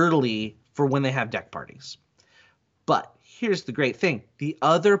pool early for when they have deck parties. But here's the great thing. The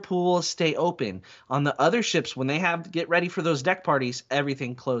other pools stay open. On the other ships, when they have to get ready for those deck parties,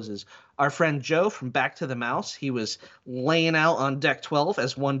 everything closes. Our friend Joe from Back to the Mouse, he was laying out on deck 12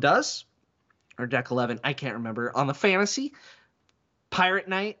 as one does, or deck 11, I can't remember. On the Fantasy, Pirate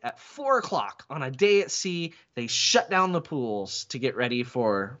Night at 4 o'clock on a day at sea, they shut down the pools to get ready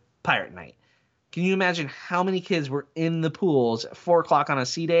for Pirate Night. Can you imagine how many kids were in the pools at 4 o'clock on a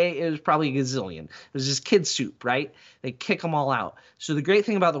sea day? It was probably a gazillion. It was just kid soup, right? They kick them all out. So the great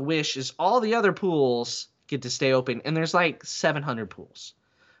thing about the Wish is all the other pools get to stay open, and there's like 700 pools.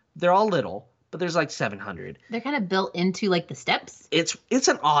 They're all little, but there's like 700. They're kind of built into like the steps. It's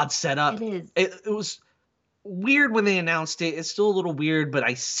an odd setup. It is. It was weird when they announced it. It's still a little weird, but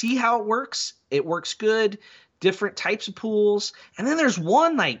I see how it works. It works good. Different types of pools, and then there's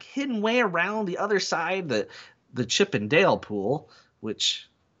one like hidden way around the other side, the Chip and Dale pool, which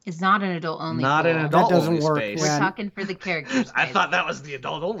It's not an adult only. not pool. an adult doesn't only work, space. We're yeah. talking for the characters. I guys. thought that was the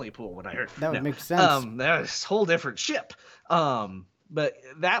adult only pool when I heard That would no. make sense. That was a whole different ship. But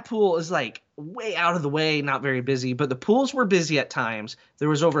that pool is like way out of the way, not very busy. But the pools were busy at times. There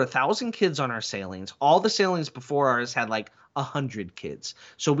was over 1,000 kids on our sailings. All the sailings before ours had like 100 kids.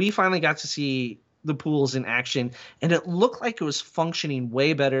 So we finally got to see the pools in action, and it looked like it was functioning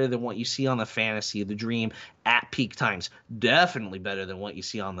way better than what you see on the Fantasy, the Dream at peak times. Definitely better than what you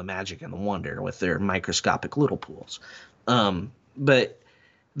see on the Magic and the Wonder with their microscopic little pools. But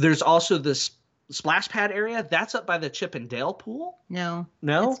there's also this splash pad area that's up by the Chip and Dale pool. No,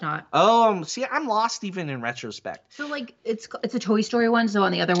 No, it's not. Oh, see, I'm lost even in retrospect. So like it's a Toy Story one. So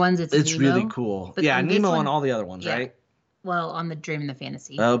on the other ones, it's It's Nemo. really cool. But Yeah, on this Nemo one- and all the other ones, yeah. right? Well, on the Dream and the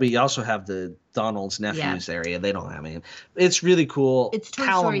Fantasy. Oh, but you also have the Donald's nephews area. They don't have any. It's really cool. It's Toy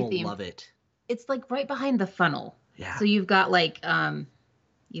Callum Story will themed. love it. It's like right behind the funnel. Yeah. So you've got like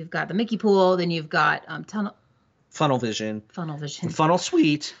you've got the Mickey pool, then you've got Funnel Vision, Funnel Vision. Funnel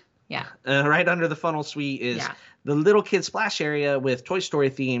Suite, Yeah. Right under the funnel suite is Yeah. the little kid splash area with Toy Story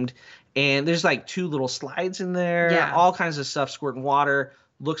themed. And there's like 2 little slides in there. Yeah. All kinds of stuff, squirting water.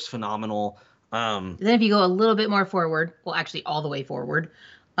 Looks phenomenal. Then if you go a little bit more forward, well, actually all the way forward.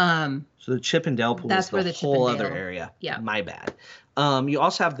 So the Chip and Dale pool That's is where the the Chip whole and other Dale- area. yeah. My bad. You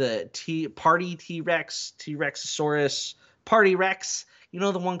also have the Party T-Rex, T-Rexosaurus, Party Rex. You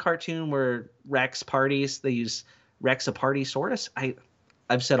know the one cartoon where Rex parties? They use Rexapartysaurus?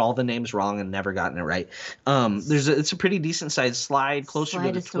 I've said all the names wrong and never gotten it right. It's a pretty decent sized slide closer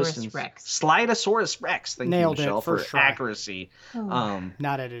to the Twist and Rex. Slidosaurus Rex. Thank Nailed you, it, Michelle, for first try. accuracy.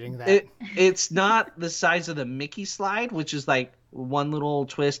 Not editing that. It's not the size of the Mickey slide, which is like one little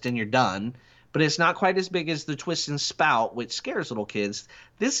twist and you're done. But it's not quite as big as the Twist and Spout, which scares little kids.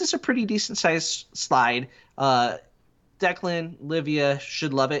 This is a pretty decent sized slide. Declan, Livia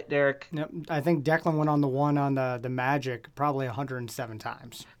should love it, Derek. Yep, I think Declan went on the one on the Magic probably 107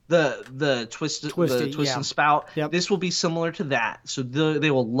 times. The Twist yeah. and Spout. Yep. This will be similar to that, so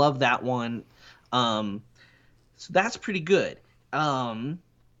they will love that one. So that's pretty good. Are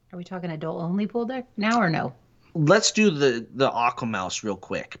we talking adult only pool deck now or no? Let's do the Aquamouse real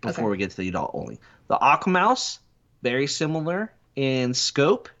quick before we get to the adult only. The Aquamouse, very similar in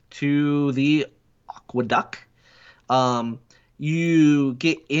scope to the Aqueduct. You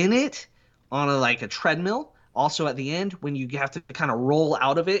get in it on a treadmill. Also at the end, when you have to kind of roll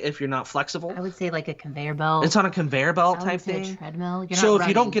out of it if you're not flexible. I would say like a conveyor belt. It's on a conveyor belt I type would say thing. a treadmill. You're So not if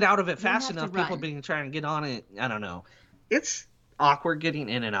you don't running. get out of it You don't fast have to enough, people run. have been trying to get on it. I don't know. It's awkward getting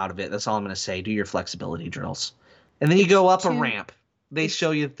in and out of it. That's all I'm going to say. Do your flexibility drills. And then you go up a ramp. They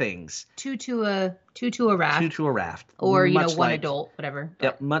show you things. two to a raft, 2 to a raft. or Much one like- adult, whatever.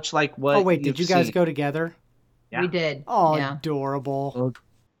 Yep, much like what. Oh wait, did you guys seen. go together? Yeah. We did. Oh, yeah. adorable.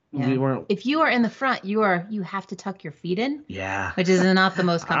 Yeah. We weren't. If you are in the front, you have to tuck your feet in, Yeah. which is not the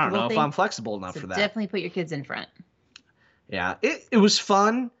most I don't comfortable know thing. if I'm flexible enough So for that. definitely put your kids in front. Yeah, it was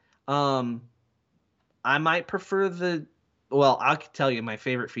fun. I might prefer well, I'll tell you my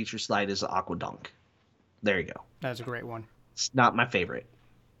favorite feature slide is the Aquadunk. There you go. That's a great one. It's not my favorite.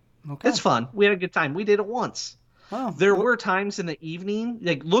 Okay. It's fun. We had a good time. We did it once. Oh, There were times in the evening,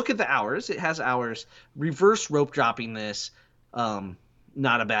 look at the hours. It has hours. Reverse rope dropping this,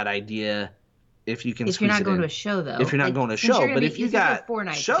 not a bad idea if you can If you're squeeze not it going in. to a show, though. If you're not going to a since you're show, gonna but be- if you this is your got 4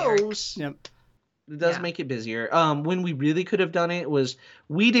 nights, Derek. shows, Yep. it does Yeah. make it busier. When we really could have done it was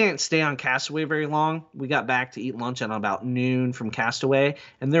we didn't stay on Castaway very long. We got back to eat lunch at about noon from Castaway,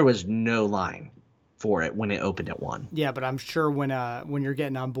 and there was no line for it when it opened at 1. Yeah, but I'm sure when you're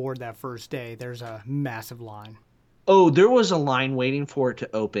getting on board that first day, there's a massive line. Oh, there was a line waiting for it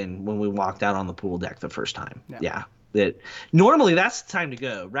to open when we walked out on the pool deck the first time. Yeah. Normally that's the time to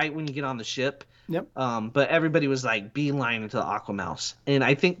go, right when you get on the ship. Yep. But everybody was beeline into the Aquamouse, and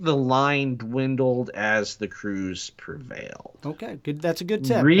I think the line dwindled as the cruise prevailed. Okay, good. That's a good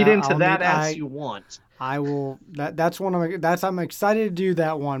tip. Read Now, into I'll that need- as you want. I will. I'm excited to do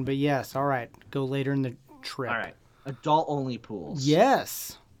that one. But yes, all right. Go later in the trip. All right, adult only pools.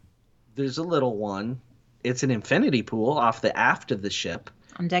 Yes. There's a little one. It's an infinity pool off the aft of the ship.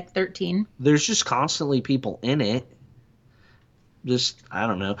 On deck 13. There's just constantly people in it. Just, I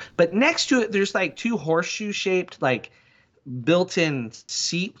don't know. But next to it, there's 2 horseshoe shaped, built-in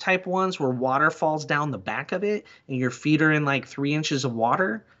seat type ones where water falls down the back of it and your feet are in 3 inches of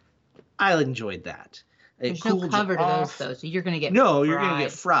water. I enjoyed that. There's no cover to those, though, so you're going to get No, you're going to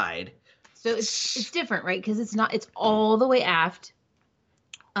get fried. So it's different, right? Because it's all the way aft.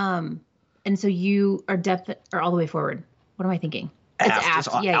 And so you are depth or all the way forward. What am I thinking? Aft. It's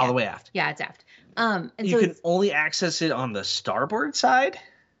aft. It's all the way aft. Yeah, it's aft. And You so can it's, only access it on the starboard side.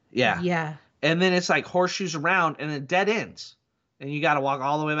 Yeah. yeah. And then it's horseshoes around and it dead ends. And you got to walk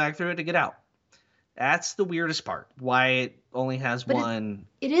all the way back through it to get out. That's the weirdest part. Why it only has But one.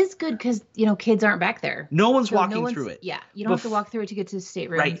 It is good because, kids aren't back there. No one's So walking through it. Yeah. You don't have to walk through it to get to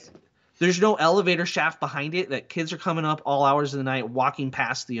staterooms. Right. There's no elevator shaft behind it that kids are coming up all hours of the night walking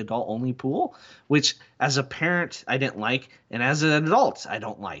past the adult only pool, which as a parent I didn't like, and as an adult I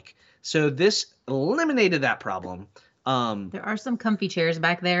don't like. So this eliminated that problem. There are some comfy chairs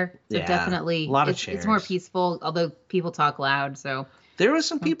back there. So Yeah, definitely a lot of it's more chairs. peaceful, although people talk loud. So There was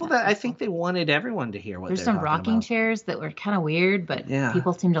some people that I think they wanted everyone to hear what there's they're some talking rocking about. chairs that were kind of weird, but Yeah.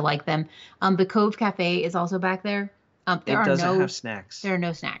 people seem to like them. The Cove Cafe is also back there. It There are doesn't no have snacks. there are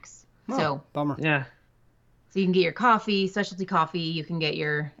no snacks. Oh, So bummer. Yeah. So you can get your coffee, specialty coffee. You can get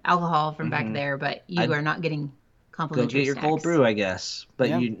your alcohol from back there, but you I'd- are not getting Go complimentary get your snacks. cold brew, I guess. But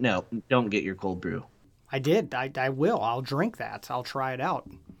Yeah. don't get your cold brew. I did. I will. I'll drink that. I'll try it out.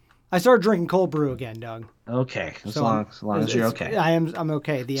 I started drinking cold brew again, Doug. Okay, as So long as you're okay. I'm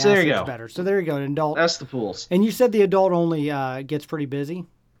okay. The So there you acid's go. better. So there you go. An adult. That's the pools. And you said the adult only gets pretty busy.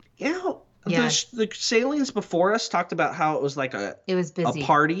 Yeah. The sailings before us talked about how it was like It was a busy.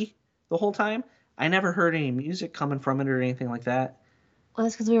 party the whole time. I never heard any music coming from it or anything like that. Well,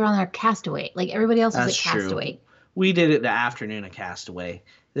 that's because we were on our Castaway. Like everybody else was That's at true. Castaway. We did it the afternoon of Castaway.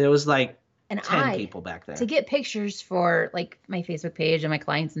 There was like And 10 people back there. to get pictures for like my Facebook page and my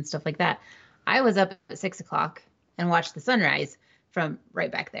clients and stuff like that, I was up at 6 o'clock and watched the sunrise from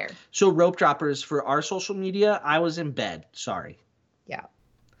right back there. So rope droppers for our social media, I was in bed. Sorry. Yeah.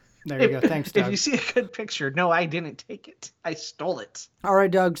 There you go. Thanks, Doug. If you see a good picture, no, I didn't take it. I stole it. All right,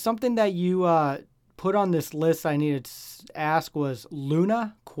 Doug. Something that you put on this list I needed to ask was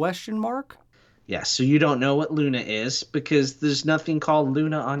Luna ? Yeah, so you don't know what Luna is because there's nothing called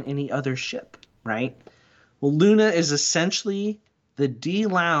Luna on any other ship, right? Well, Luna is essentially the D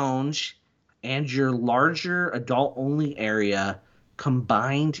lounge and your larger adult-only area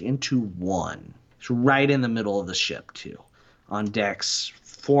combined into one. It's right in the middle of the ship, too, on decks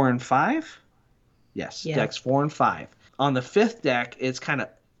 4 and 5. Yes, Yeah. decks 4 and 5. On the 5th deck, it's kind of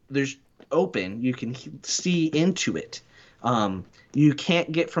there's open. You can see into it. You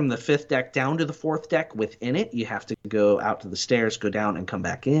can't get from the 5th deck down to the 4th deck within it. You have to go out to the stairs, go down, and come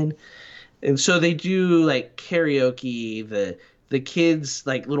back in. And so they do like karaoke, the kids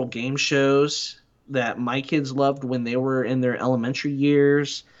like little game shows that my kids loved when they were in their elementary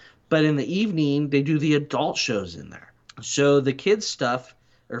years. But in the evening, they do the adult shows in there. So the kids stuff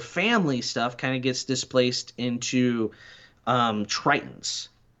or family stuff kind of gets displaced into Tritons,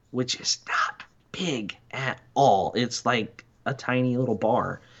 which is not big at all. It's like a tiny little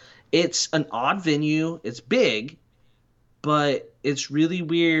bar. It's an odd venue. It's big, but it's really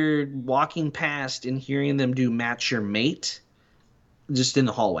weird walking past and hearing them do Match Your Mate just in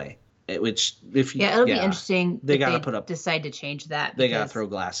the hallway. Which, if you, It'll be interesting. They if got to put up. decide to change that. They got to because, throw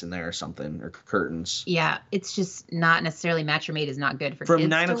glass in there or something, or curtains. Yeah, it's just not necessarily Match Your Mate is not good for From kids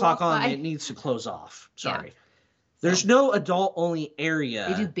 9 to o'clock walk on, by. it needs to close off. Sorry. Yeah. There's no adult only area.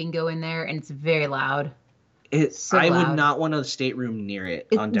 They do bingo in there, and it's very loud. so I would loud. not want a stateroom near it,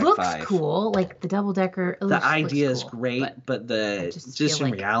 It on deck looks 5. cool, like the double decker. The idea is great, but just just feel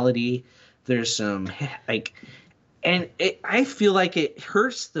in like- reality, there's some like, and I feel like it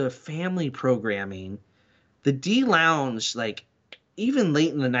hurts the family programming. The D Lounge, like, even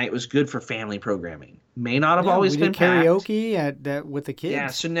late in the night, was good for family programming. May not have always we been did packed. karaoke at that with the kids. Yeah,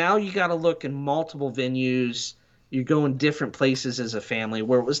 so now you got to look in multiple venues. You're going different places as a family,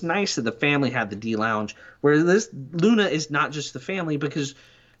 where it was nice that the family had the D Lounge, where this Luna is not just the family, because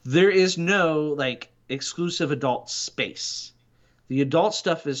there is no like exclusive adult space. The adult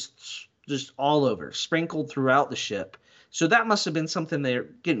stuff is just all over, sprinkled throughout the ship. So that must have been something they're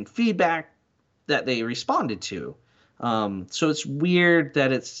getting feedback that they responded to. So it's weird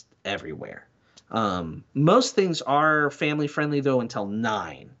that it's everywhere. Most things are family friendly though until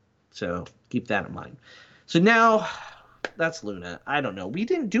 9. So keep that in mind. So now that's Luna. I don't know. We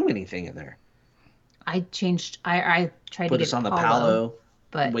didn't do anything in there. I changed. I tried Put to us get on the Palo, Palo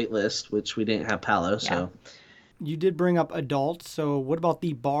but wait list, which we didn't have Palo. So You did bring up adults, so what about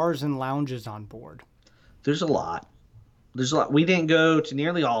the bars and lounges on board? there's a lot. There's a lot. We didn't go to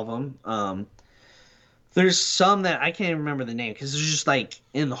nearly all of them. There's some that I can't even remember the name because they're just like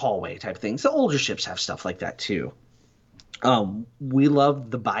in the hallway type things. The older ships have stuff like that too. We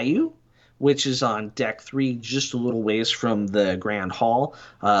loved the Bayou, which is on deck 3, just a little ways from the Grand Hall.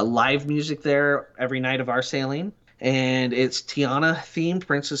 Live music there every night of our sailing. And it's Tiana themed,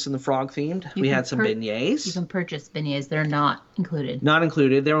 Princess and the Frog themed. You We can had some beignets. you can purchase beignets. They're not included. Not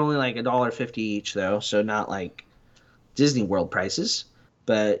included. They're only like $1.50 each though, so not like Disney World prices.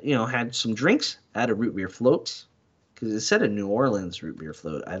 But, you know, had some drinks, had a root beer float. Because it said a New Orleans root beer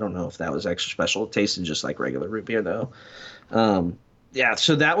float. I don't know if that was extra special. It tasted just like regular root beer though. Yeah,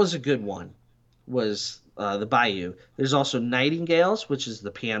 so that was a good one, was the Bayou. There's also Nightingales, which is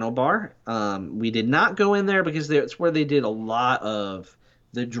the piano bar. We did not go in there because it's where they did a lot of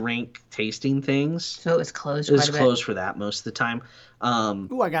the drink tasting things. So it was closed. It was quite a bit. closed for that most of the time.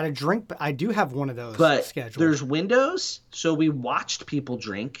 Ooh, I got a drink, but I do have one of those But scheduled. there's windows, so we watched people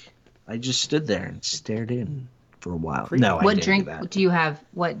drink. I just stood there and stared in for a while. Creepy. No, I What didn't drink do that. do you have?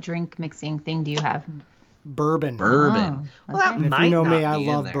 What drink mixing thing do you have? bourbon. Bourbon. Oh, Well, that okay. And if you might know not me, I be in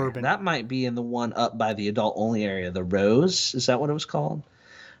love there. bourbon. That might be in the one up by the adult only area, the Rose. Is that what it was called?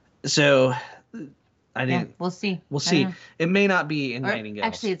 So I Yeah, didn't. we'll see. We'll I don't see. know. It may not be in Or Nightingales.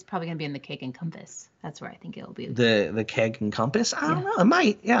 actually, it's probably going to be in the Cake and Compass. That's where I think it'll be. the Keg and Compass. I don't know. It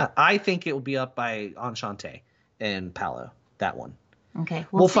might. Yeah, I think it will be up by Enchante and Palo. That one. Okay.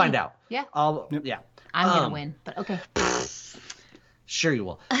 We'll see. find out. Yeah. Yeah. I'm going to win, but okay. Sure you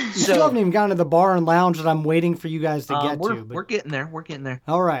will. You still haven't even gotten to the bar and lounge that I'm waiting for you guys to get we're, to. But... We're getting there. We're getting there.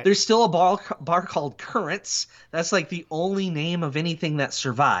 All right. There's still a bar called Currents. That's like the only name of anything that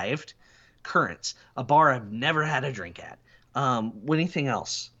survived. Currents. A bar I've never had a drink at. What anything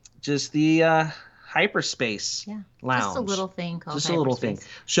else? Just the Hyperspace Lounge. Just a little thing called Just a little Hyperspace. thing.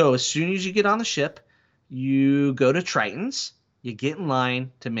 So as soon as you get on the ship, you go to Triton's. You get in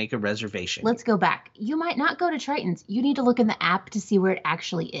line to make a reservation. Let's go back. You might not go to Triton's. You need to look in the app to see where it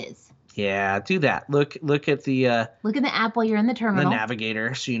actually is. Yeah, do that. Look at the Look in the app while you're in the terminal.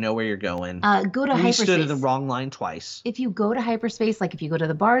 navigator so you know where you're going. Go to we Hyperspace. stood in the wrong line twice. If you go to Hyperspace, like if you go to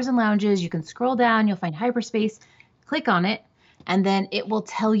the bars and lounges, you can scroll down, you'll find Hyperspace, click on it, and then it will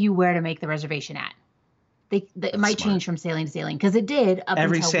tell you where to make the reservation at. It might change from sailing to sailing because it did up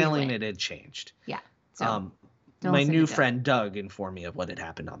Every until sailing we it had changed. Yeah. So don't my listen new to Doug. friend Doug informed me of what had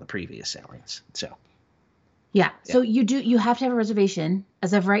happened on the previous sailings. So yeah. So you have to have a reservation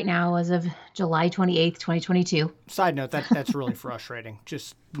as of right now, as of July 28th, 2022. Side note, that's really frustrating.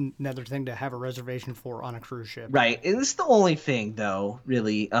 Just another thing to have a reservation for on a cruise ship. right, and it's the only thing though,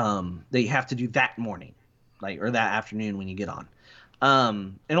 really, that you have to do that morning, or that afternoon when you get on.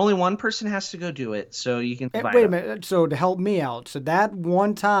 And only one person has to go do it, so you can divide Wait a up. minute. So to help me out, so that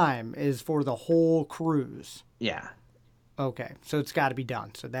one time is for the whole cruise. Yeah. Okay, so it's got to be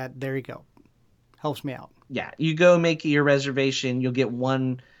done. So there you go. Helps me out. Yeah, you go make your reservation. You'll get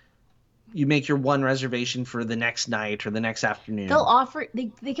one. You make your one reservation for the next night or the next afternoon. They'll offer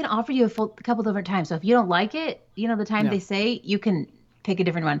they can offer you a couple different times. So if you don't like it, the time they say, you can pick a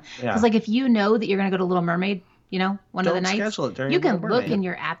different one. Yeah. Because like if you know that you're gonna go to Little Mermaid, one of the Don't nights, schedule it during you can Little look Mermaid. in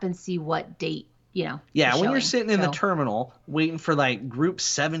your app and see what date Yeah, is when you're showing. sitting in the So- terminal waiting for like group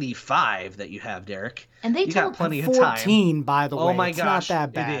 75 that you have, Derek. And they you got told plenty of time. 14, by the way. Oh my it's gosh,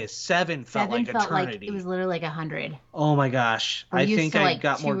 not that bad. it is. 7 felt 7 like felt eternity. like it was literally like 100. Oh my gosh, We're I used think to, I like,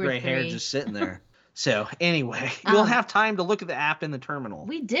 got more 2 or gray hair 3. just sitting there. So anyway, you'll have time to look at the app in the terminal.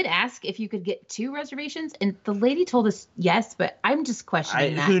 We did ask if you could get 2 reservations, and the lady told us yes, but I'm just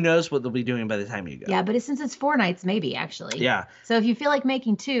questioning that. Who knows what they'll be doing by the time you go? Yeah, but since it's 4 nights, maybe actually. Yeah. So if you feel like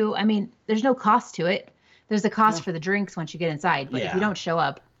making 2, I mean, there's no cost to it. There's a cost for the drinks once you get inside, but if Yeah. you don't show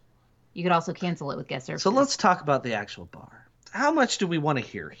up, you could also cancel it with guest services. So let's talk about the actual bar. How much do we want to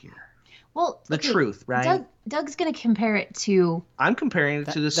hear here? well The truth, right? Doug's gonna compare it to I'm comparing it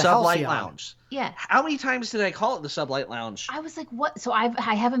to the the Sublight Halcyon. Lounge. yeah. How many times did I call it the Sublight Lounge? I was like, what? So I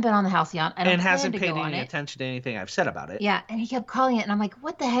haven't been on the Halcyon. I don't And plan hasn't to paid go on any it. attention to anything I've said about it. Yeah, and he kept calling it, and I'm like,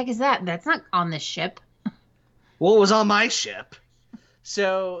 what the heck is that? That's not on this ship. Well, it was on my ship.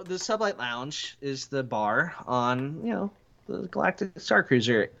 So the Sublight Lounge is the bar on, the Galactic Star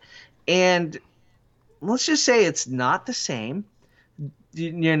Cruiser. And let's just say it's not the same.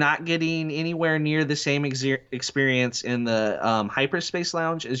 You're not getting anywhere near the same experience in the Hyperspace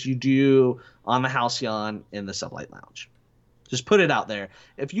Lounge as you do on the Halcyon in the Sublight Lounge. Just put it out there.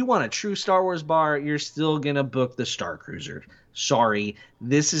 If you want a true Star Wars bar, you're still going to book the Star Cruiser. Sorry,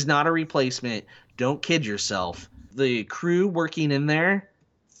 this is not a replacement. Don't kid yourself. The crew working in there,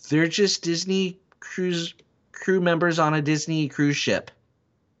 they're just Disney crew members on a Disney cruise ship.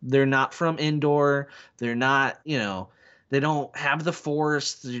 They're not from Endor. They're not, they don't have the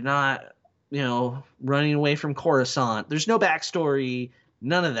Force. They're not, running away from Coruscant. There's no backstory.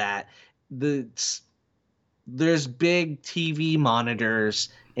 None of that. There's big TV monitors,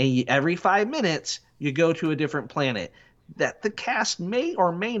 and every 5 minutes you go to a different planet that the cast may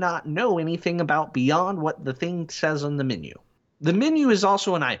or may not know anything about beyond what the thing says on the menu. The menu is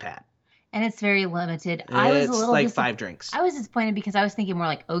also an iPad. And it's very limited. I was a It's little like 5 drinks. I was disappointed because I was thinking more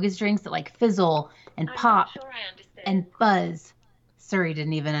like Oga's drinks that like fizzle and pop and buzz. Suri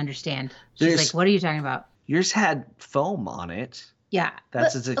didn't even understand. She's There's- like, what are you talking about? Yours had foam on it. Yeah.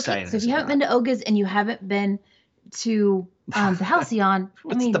 That's as exciting So if as you it haven't been to Oga's and you haven't been to the Halcyon,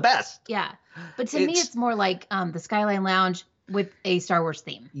 It's the best. Yeah. But to me, it's more like the Skyline Lounge with a Star Wars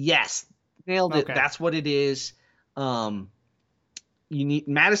theme. Yes, nailed it. Okay. That's what it is.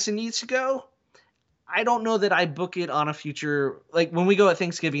 Madison needs to go. I don't know that I book it on a future, like when we go at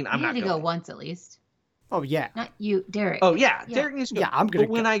Thanksgiving. I'm You not need to going. go once at least. Oh, yeah. Not you, Derek. Oh yeah, Yeah. Derek needs to go. Yeah, I'm gonna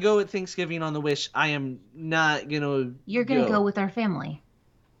But when go. I go at Thanksgiving on the Wish, I am not gonna. You're going to go with our family.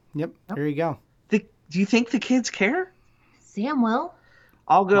 Yep. There you go. Do you think the kids care? Sam will.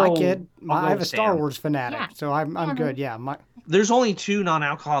 I'll go. My kid, I'll go I have a with Star Sam. Wars fanatic, Yeah. so I'm Yeah, good. Yeah. There's only 2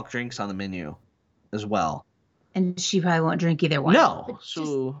 non-alcoholic drinks on the menu, as well. And she probably won't drink either one. No, But just-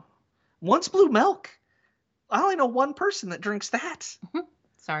 so one's blue milk. I only know one person that drinks that.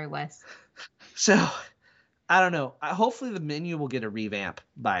 Sorry, Wes. So, I don't know. Hopefully the menu will get a revamp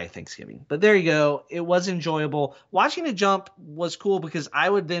by Thanksgiving. But there you go. It was enjoyable. Watching it jump was cool because I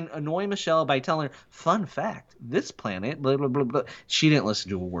would then annoy Michelle by telling her, fun fact, this planet, blah, blah, blah, blah. She didn't listen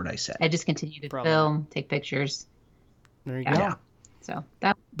to a word I said. I just continued to film, take pictures. There you go. Yeah. So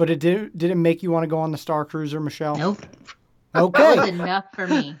that. But it didn't make you want to go on the Star Cruiser, Michelle? Nope. Okay. That was enough for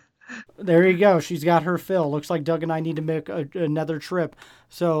me. There you go. She's got her fill. Looks like Doug and I need to make another trip.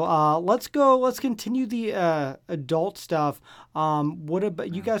 So let's go. Let's continue the adult stuff. What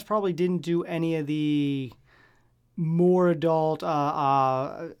about you guys? Probably didn't do any of the more adult.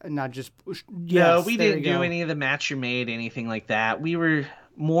 Not just. Yes, no, we didn't do any of the match you made, anything like that. We were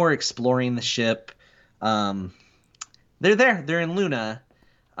more exploring the ship. They're there. They're in Luna.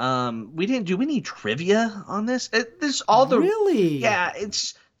 We didn't do any trivia on this. There's all the really. Yeah,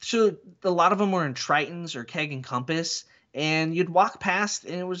 it's. So a lot of them were in Tritons or Keg and Compass, and you'd walk past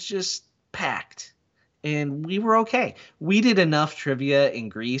and it was just packed, and we were okay. We did enough trivia in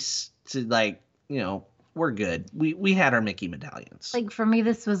Greece to we're good. We had our Mickey medallions. Like for me,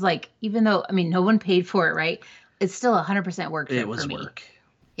 this was like, even though, I mean, no one paid for it, right? It's still 100% work trip It was for me. work.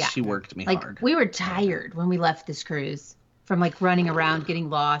 Yeah. She worked me like, hard. We were tired when we left this cruise from like running around,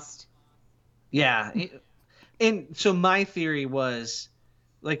 getting lost. Yeah. And so my theory was,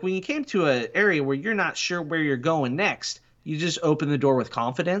 like, when you came to an area where you're not sure where you're going next, you just open the door with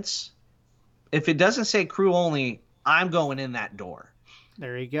confidence. If it doesn't say crew only, I'm going in that door.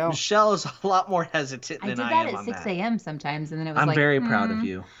 There you go. Michelle is a lot more hesitant than I am. I did that at 6 a.m. sometimes, and then it was I'm very proud of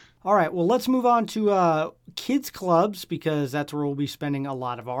you. All right, well, let's move on to kids clubs because that's where we'll be spending a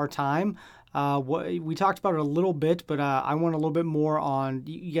lot of our time. We talked about it a little bit, but I want a little bit more on,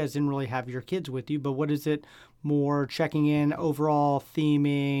 you guys didn't really have your kids with you, but what is it more checking in, overall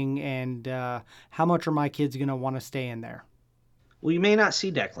theming, and how much are my kids going to want to stay in there? Well, you may not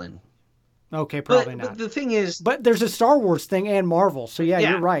see Declan. Okay, probably but not. The thing is... But there's a Star Wars thing and Marvel, so yeah.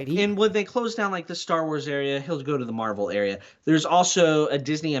 You're right. And when they close down like the Star Wars area, he'll go to the Marvel area. There's also a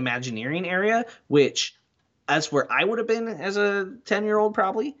Disney Imagineering area, which that's where I would have been as a 10-year-old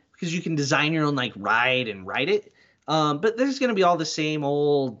probably, because you can design your own like ride and ride it. But there's going to be all the same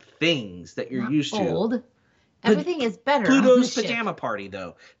old things that you're used to. Old. Everything is better. Pluto's Pajama Party,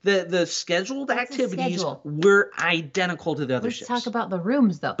 though. The scheduled activities were identical to the other ships. Let's talk about the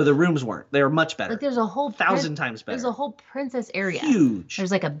rooms, though. But the rooms weren't. They were much better. Like there's a whole 1,000 times better. There's a whole princess area. Huge.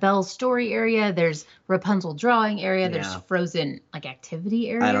 There's like a Belle's story area. There's Rapunzel drawing area. Yeah. There's Frozen like activity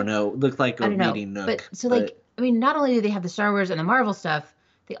area. I don't know. Looked like a reading nook. But I mean, not only do they have the Star Wars and the Marvel stuff,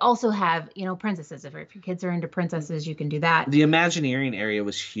 they also have, princesses. If your kids are into princesses, you can do that. The Imagineering area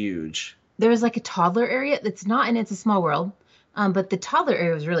was huge. There was like a toddler area that's not in It's a Small World, but the toddler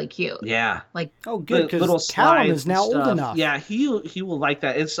area was really cute. Yeah. Like, oh, good, because Callum is now old enough. Yeah, he will like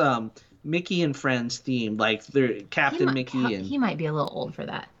that. It's Mickey and Friends themed, like they're Captain Mickey and he might be a little old for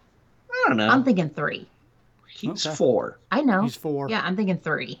that. I don't know. I'm thinking 3. He's 4. I know. He's 4. Yeah, I'm thinking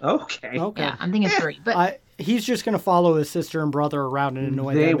 3. Okay. Yeah, I'm thinking 3. But he's just going to follow his sister and brother around and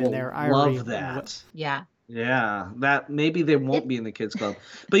annoy them in there. I love that. Yeah. Yeah, that maybe they won't be in the kids club,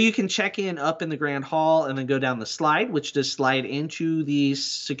 but you can check in up in the grand hall and then go down the slide, which does slide into the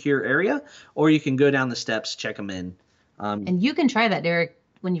secure area, or you can go down the steps, check them in. And you can try that, Derek,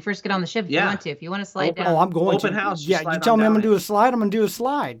 when you first get on the ship if you want to. If you want to slide down. Oh, I'm going Open to. House. Yeah, you tell me I'm going to do a slide, I'm going to do a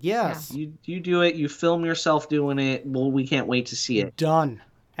slide. Yes. Yeah. You do it. You film yourself doing it. Well, we can't wait to see it. Done.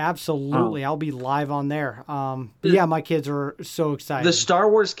 Absolutely. I'll be live on there. But yeah, my kids are so excited. The Star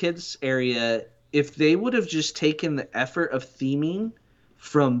Wars kids area, if they would have just taken the effort of theming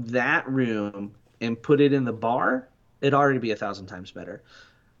from that room and put it in the bar, it'd already be 1,000 times better.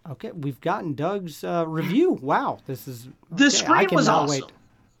 Okay, we've gotten Doug's review. Wow, this is... The screen was awesome. Wait.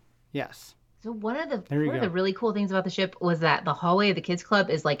 Yes. So one of the really cool things about the ship was that the hallway of the kids club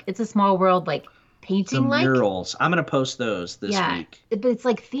is like, it's a small world, like painting like. Murals. I'm going to post those this week. But it's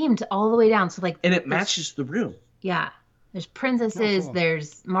like themed all the way down. So like. And it matches the room. Yeah. There's princesses,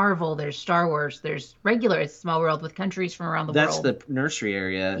 there's Marvel, there's Star Wars, there's regular It's a Small World with countries from around the world. That's the nursery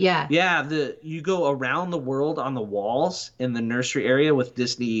area. Yeah. Yeah, you go around the world on the walls in the nursery area with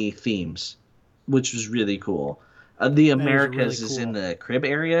Disney themes, which was really cool. The Americas is in the crib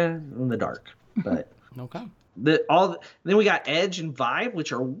area in the dark. But okay. Then we got Edge and Vibe,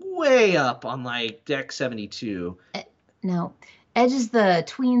 which are way up on like deck 72. No. Edge is the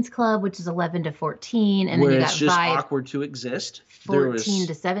Tweens Club, which is 11 to 14, and where then you got it's just Vibe, awkward to exist. 14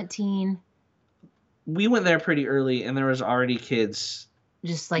 to 17. We went there pretty early, and there was already kids.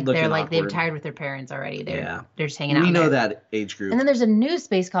 Just like they're like they've tired with their parents already. They're just hanging out. We know that age group. And then there's a new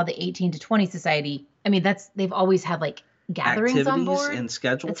space called the 18 to 20 Society. I mean, they've always had like gatherings on board. and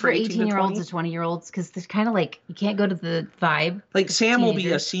schedule It's for for 18 18-year-olds to to 20. 20-year-olds because there's kind of like you can't go to the vibe. Like Sam will be a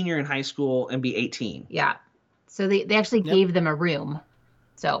teenagers. senior in high school and be 18. Yeah. So they actually Yep. gave them a room.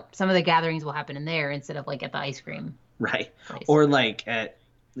 So some of the gatherings will happen in there instead of like at the ice cream Right. place. Or like at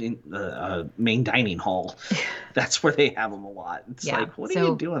the main dining hall. That's where they have them a lot. It's Yeah, like, what are so-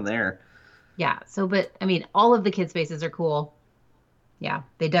 you doing there? Yeah. So, but I mean, all of the kid spaces are cool. Yeah,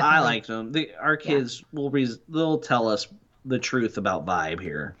 they definitely. I like them. Our kids they'll tell us the truth about Vibe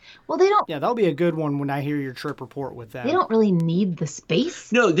here. Well, they don't. Yeah, that'll be a good one when I hear your trip report with that. They don't really need the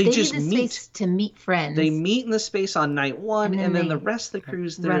space. No, they just need the meet. space to meet friends. They meet in the space on night one, and then they the rest of the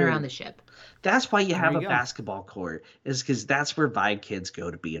crew's run there. around the ship. That's why you have you a go. basketball court, is because that's where Vibe kids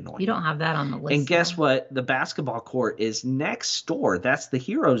go to be annoying. You don't have that on the list. And guess though. what? The basketball court is next door. That's the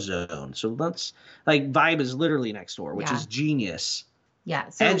hero zone. So let's Vibe is literally next door, which Yeah. is genius. Yeah.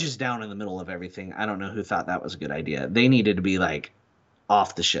 So Edge is down in the middle of everything. I don't know who thought that was a good idea. They needed to be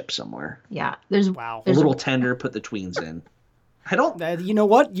off the ship somewhere. yeah, there's Wow. A There's little tender, put the tweens in. I don't. You know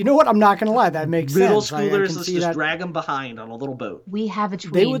what? I'm not gonna lie. That makes Middle sense. I schoolers, can let's see just that. drag them behind on a little boat. we have a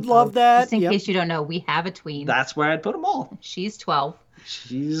tween. They would love folks. that, Just in yep. case you don't know, we have a tween. That's where I'd put them all. She's 12.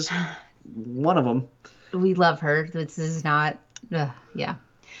 She's one of them. We love her. This is not. Yeah.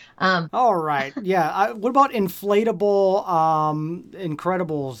 All right. Yeah. What about inflatable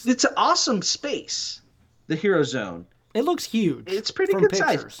Incredibles? It's an awesome space, the hero zone. It looks huge. It's pretty from good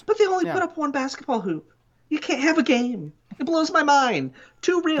pictures. size. But they only Yeah. put up one basketball hoop. You can't have a game. It blows my mind.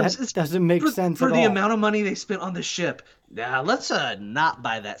 2 rims. That doesn't make sense for at the all. amount of money they spent on the ship. Now let's not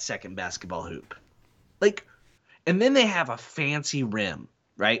buy that second basketball hoop. And then they have a fancy rim,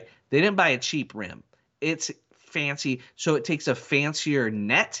 right? They didn't buy a cheap rim. It's fancy, so it takes a fancier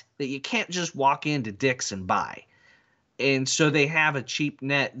net that you can't just walk into Dick's and buy. And so they have a cheap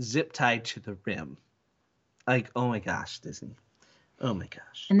net zip tied to the rim. Oh my gosh, Disney. Oh my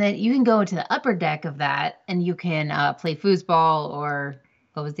gosh. And then you can go into the upper deck of that and you can play foosball or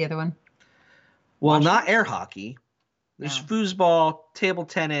what was the other one? Well, not air hockey. There's No. foosball, table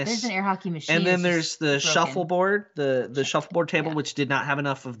tennis. There's an air hockey machine. And then it's there's just the broken. shuffleboard, the shuffleboard table, Yeah. which did not have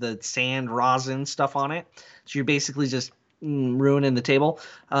enough of the sand rosin stuff on it. So you're basically just ruining the table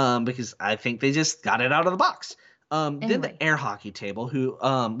because I think they just got it out of the box. Then Anyway. the air hockey table, who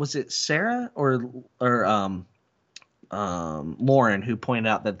was it Sarah or Lauren who pointed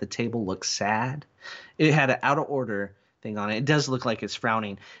out that the table looks sad. It had an out of order thing on it. It does look like it's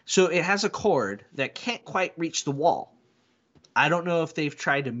frowning. So it has a cord that can't quite reach the wall. I don't know if they've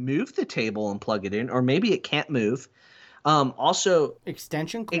tried to move the table and plug it in, or maybe it can't move. Also,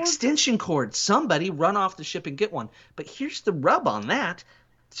 Extension cord? extension cord. Somebody run off the ship and get one. But here's the rub on that.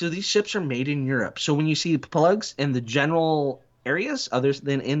 So these ships are made in Europe. So when you see plugs in the general areas, other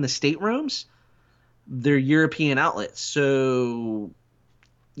than in the staterooms, they're European outlets. So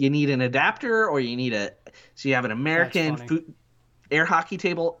you need an adapter, or you need so you have an American funny. air hockey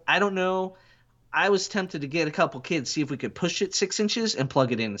table. I don't know. I was tempted to get a couple kids, see if we could push it 6 inches and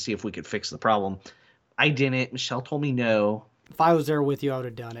plug it in and see if we could fix the problem. I didn't. Michelle told me no. If I was there with you, I would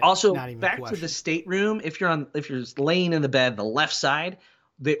have done it. Also, Not even a back to question. the stateroom. If you're laying in the bed, the left side,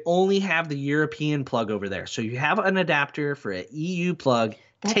 they only have the European plug over there. So you have an adapter for an EU plug.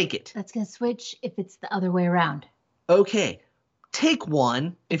 Take it. That's going to switch if it's the other way around. Okay, take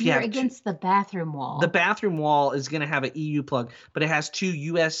one if you You're have against the bathroom wall. The bathroom wall is going to have an EU plug, but it has 2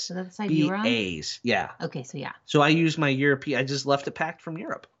 So that's the side you were on? USBAs. Yeah. Okay, so yeah. So I used my European. I just left it packed from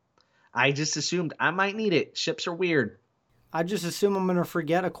Europe. I just assumed I might need it. Ships are weird. I just assume I'm going to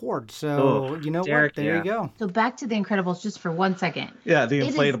forget a cord. So, Oh, you know Derek, what? There yeah. you go. So back to the Incredibles just for 1 second. Yeah, the It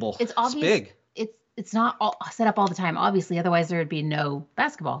is- inflatable. It's obvious. big. It's not all set up all the time, obviously. Otherwise, there would be no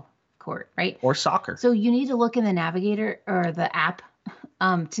basketball court, right? Or soccer. So you need to look in the navigator or the app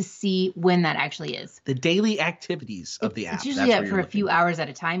to see when that actually is. The daily activities of the app. It's usually That's up where for you're a few looking. hours at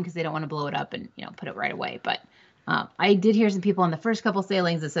a time because they don't want to blow it up and put it right away. But I did hear some people on the first couple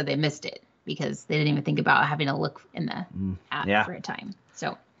sailings that said they missed it because they didn't even think about having to look in the app yeah. for a time.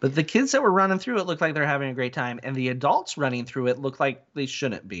 So But the kids that were running through it looked like they're having a great time, and the adults running through it looked like they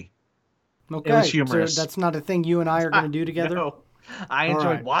shouldn't be. Okay. was humorous. So that's not a thing you and I are going to do together? No. I All enjoyed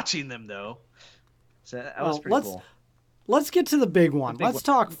right. watching them, though. So that was Well, pretty cool. Let's get to the big one. big Let's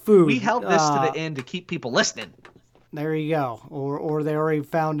one. talk food. We held this to the end to keep people listening. There you go. Or they already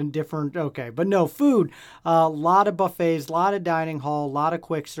found in different. Okay, but no food. A lot of buffets, a lot of dining hall, a lot of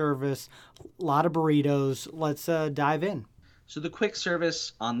quick service, a lot of burritos. Let's dive in. So the quick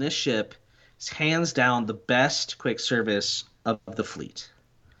service on this ship is hands down the best quick service of the fleet.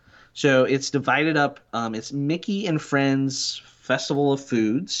 So it's divided up. It's Mickey and Friends Festival of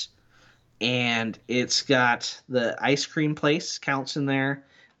Foods. and it's got the ice cream place counts in there.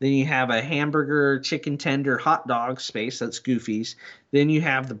 Then you have a hamburger, chicken tender, hot dog space. That's Goofy's. Then you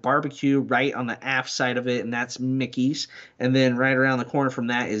have the barbecue right on the aft side of it, and that's Mickey's. And then right around the corner from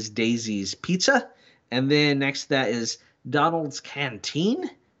that is Daisy's Pizza. And then next to that is Donald's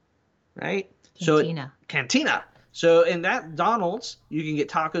Canteen, right? Cantina. So in that Donald's, you can get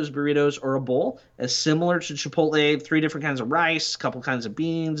tacos, burritos, or a bowl. As similar to Chipotle, 3 different kinds of rice, a couple kinds of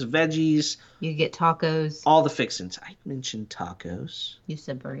beans, veggies. You get tacos. All the fixins. I mentioned tacos. You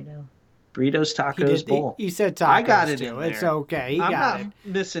said burrito. Burritos, tacos, bowl. You said tacos. I got it too. in there. It's okay. I'm not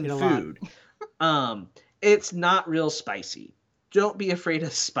missing food. It's not real spicy. Don't be afraid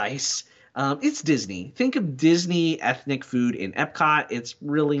of spice. It's Disney. Think of Disney ethnic food in Epcot. It's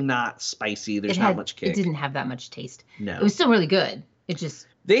really not spicy. There's not much kick. It didn't have that much taste. No. It was still really good. It just...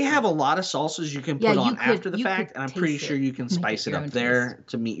 They have a lot of salsas you can put on after the fact, and I'm pretty taste sure you can spice it up there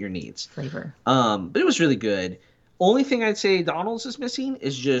to meet your needs. Flavor. But it was really good. Only thing I'd say Donald's is missing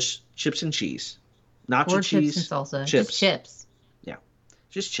is just chips and cheese. Nacho cheese. Chips and salsa. Chips. Just chips. Yeah.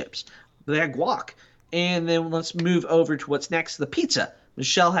 Just chips. But they had guac. And then let's move over to what's next, the pizza.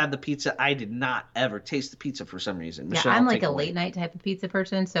 Michelle had the pizza. I did not ever taste the pizza for some reason. Michelle, I'm like a late night type of pizza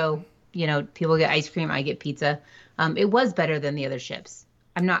person. So, people get ice cream. I get pizza. It was better than the other chips.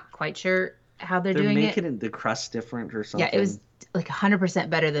 I'm not quite sure how they're doing it. They're making the crust different or something. Yeah, it was like 100%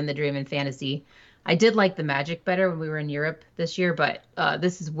 better than the Dream and Fantasy. I did like the Magic better when we were in Europe this year, but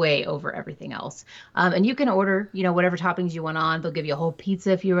this is way over everything else. And you can order, whatever toppings you want on. They'll give you a whole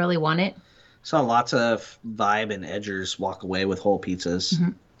pizza if you really want it. Saw lots of Vibe and Edgers walk away with whole pizzas. Mm-hmm.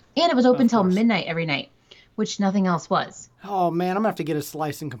 And it was open till midnight every night, which nothing else was. Oh, man, I'm going to have to get a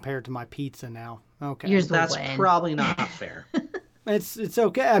slice and compare it to my pizza now. Okay. That's probably not fair. It's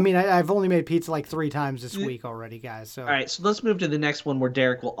okay. I mean, I've only made pizza like 3 times this week already, guys. So. All right, so let's move to the next one where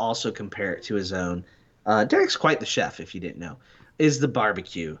Derek will also compare it to his own. Derek's quite the chef, if you didn't know, is the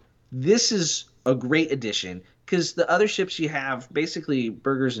barbecue. This is a great addition because the other ships you have basically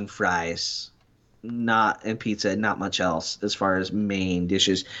burgers and fries, and pizza, not much else as far as main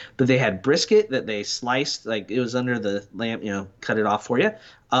dishes. But they had brisket that they sliced, like it was under the lamp, cut it off for you.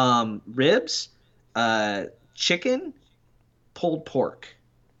 Ribs, chicken, pulled pork,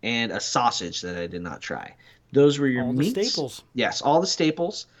 and a sausage that I did not try. Those were your meats. The staples. Yes, all the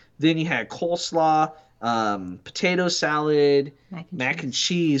staples. Then you had coleslaw, potato salad, mac and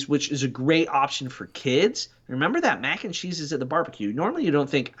cheese, which is a great option for kids. Remember that mac and cheese is at the barbecue. Normally you don't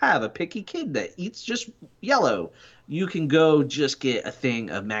think, I have a picky kid that eats just yellow. You can go just get a thing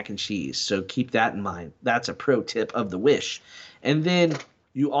of mac and cheese. So keep that in mind. That's a pro tip of the wish. And then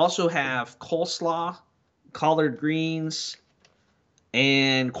you also have coleslaw, collard greens,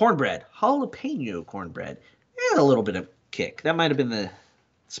 and cornbread. Jalapeno cornbread. And a little bit of kick. That might have been the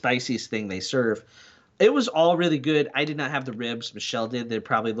spiciest thing they serve. It was all really good. I did not have the ribs. Michelle did. They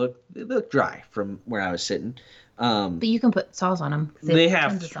looked dry from where I was sitting. But you can put sauce on them. They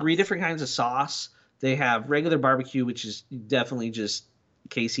have 3 different kinds of sauce. They have regular barbecue, which is definitely just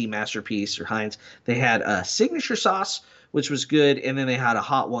KC Masterpiece or Heinz. They had a signature sauce, which was good, and then they had a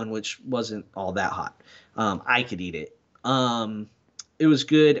hot one, which wasn't all that hot. I could eat it. It was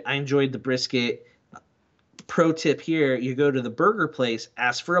good. I enjoyed the brisket. Pro tip here, you go to the burger place,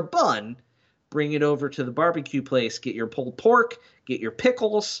 ask for a bun, bring it over to the barbecue place, get your pulled pork, get your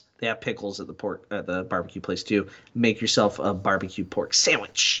pickles. They have pickles at the barbecue place too. Make yourself a barbecue pork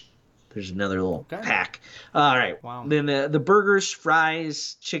sandwich. There's another little pack. All right. Wow. Then the burgers,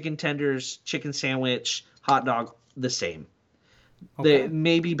 fries, chicken tenders, chicken sandwich, hot dog, the same. They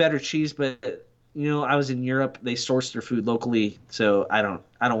may be better cheese, but I was in Europe. They source their food locally, so I don't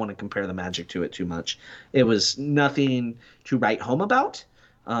want to compare the magic to it too much. It was nothing to write home about.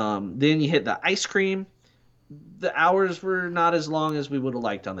 Then you hit the ice cream. The hours were not as long as we would have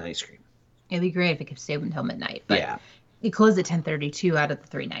liked on the ice cream. It'd be great if it could stay until midnight. But yeah. It closed at 10:32 out of the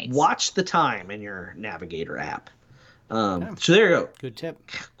 3 nights. Watch the time in your Navigator app. So there you go. Good tip.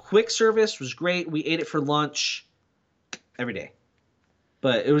 Quick service was great. We ate it for lunch every day.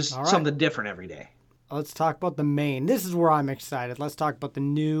 But it was something different every day. Let's talk about the main. This is where I'm excited. Let's talk about the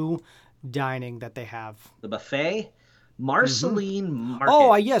new dining that they have. The buffet. Marceline Market.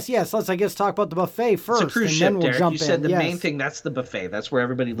 Oh, yes. Let's, talk about the buffet first. It's a cruise ship, Derek. You said the main thing, that's the buffet. That's where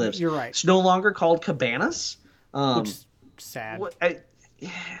everybody lives. You're right. It's no longer called Cabanas. Which is sad.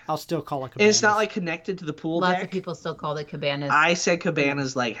 I'll still call it Cabanas. And it's not like connected to the pool deck. Lots of people still call it Cabanas. I said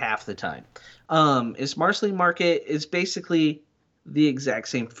Cabanas like half the time. It's Marceline Market. It's basically the exact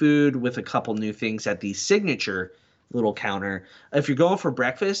same food with a couple new things at the signature little counter. If you're going for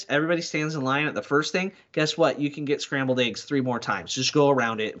breakfast, everybody stands in line at the first thing. Guess what? You can get scrambled eggs 3 more times. Just go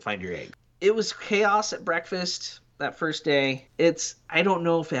around it and find your egg. It was chaos at breakfast that first day. I don't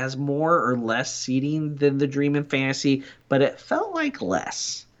know if it has more or less seating than the Dream and Fantasy, but it felt like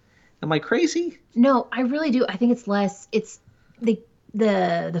less. Am I crazy? No, I really do. I think it's less. It's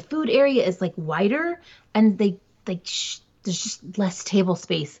the food area is like wider, and there's just less table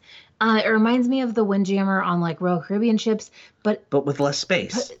space. It reminds me of the Windjammer on like Royal Caribbean ships, but with less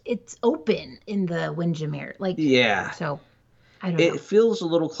space. But it's open in the Windjammer. Like, yeah. So I don't know. It feels a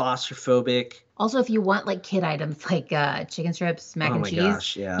little claustrophobic. Also, if you want like kid items like chicken strips, mac and cheese,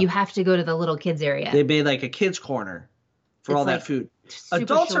 gosh, yeah. you have to go to the little kids area. They made like a kids corner for all that food.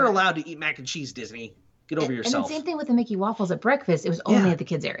 Adults are allowed to eat mac and cheese, Disney. Get over yourself. And the same thing with the Mickey waffles at breakfast. It was only at the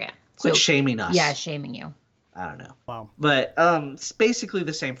kids area. Quit shaming us. Yeah, shaming you. I don't know. Wow. But it's basically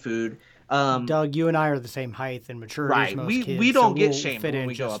the same food. Doug, you and I are the same height and maturity as most kids. We don't get we'll shamed fit when in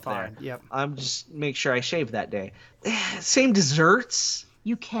we go just up fine. there. Yep. I'm just make sure I shave that day. Same desserts.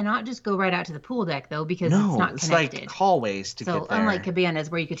 You cannot just go right out to the pool deck though, because it's not connected. Like hallways to get there. So unlike Cabanas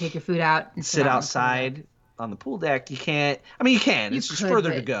where you could take your food out and sit outside on the pool deck, you can't. I mean, you can. It's just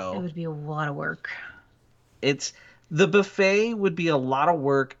further to go. It would be a lot of work. The buffet would be a lot of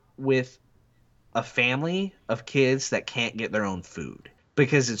work with a family of kids that can't get their own food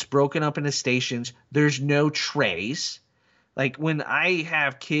because it's broken up into stations. There's no trays. Like when I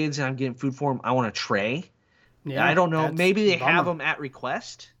have kids and I'm getting food for them, I want a tray. Yeah, I don't know. Maybe they have them at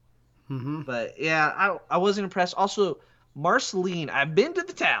request. Mm-hmm. But yeah, I wasn't impressed. Also, Marceline, I've been to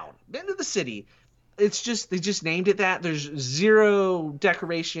the town, been to the city. It's just, they just named it that. There's zero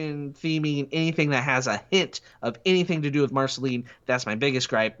decoration, theming, anything that has a hint of anything to do with Marceline. That's my biggest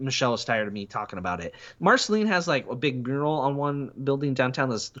gripe. Michelle is tired of me talking about it. Marceline has like a big mural on one building downtown.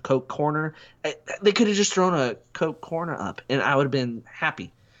 That's the Coke Corner. They could have just thrown a Coke Corner up and I would have been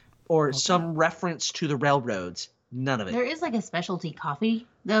happy. Or some reference to the railroads. None of it. There is like a specialty coffee,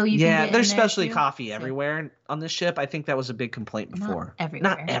 though. There's specialty coffee everywhere on this ship. I think that was a big complaint before.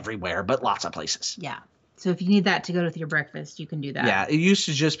 Not everywhere, but lots of places. Yeah. So if you need that to go with your breakfast, you can do that. Yeah, it used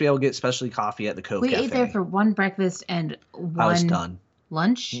to just be able to get specialty coffee at the Cove Cafe. We ate there for one breakfast and one I was done.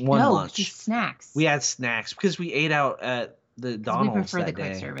 Lunch? Lunch. Just snacks. We had snacks because we ate out at the Donald's. We prefer the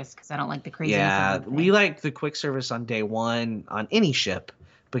quick service because I don't like the craziness of the thing. We like the quick service on day one on any ship.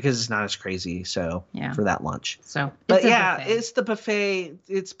 Because it's not as crazy, for that lunch. It's the buffet.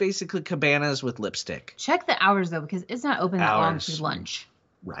 It's basically Cabanas with lipstick. Check the hours though, because it's not open that long through lunch.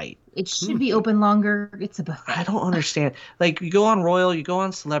 Right. It should be open longer. It's a buffet. I don't understand. Like you go on Royal, you go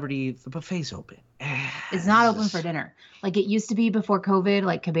on Celebrity, the buffet's open. It's not open for dinner. Like it used to be before COVID,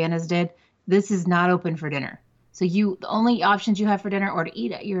 like Cabanas did. This is not open for dinner. So the only options you have for dinner are to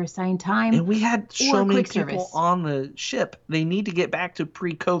eat at your assigned time. And we had so many people on the ship. They need to get back to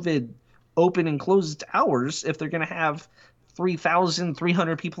pre-COVID open and closed hours if they're going to have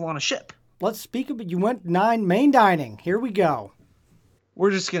 3,300 people on a ship. Let's speak about, you went 9 main dining. Here we go.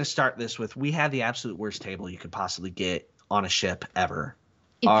 We're just going to start this with, we had the absolute worst table you could possibly get on a ship ever.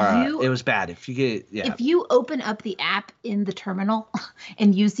 It was bad. If you open up the app in the terminal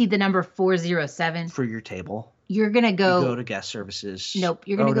and you see the number 407 for your table, you're going to go to guest services. Nope.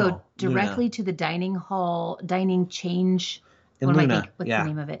 You're going to go directly to the dining change. In Luna. What's the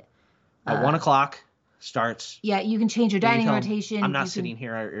name of it? At 1 o'clock starts. Yeah, you can change your dining rotation. I'm not sitting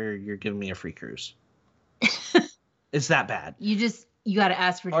here or you're giving me a free cruise. It's that bad. You got to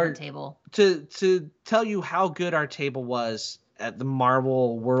ask for your table. To tell you how good our table was at the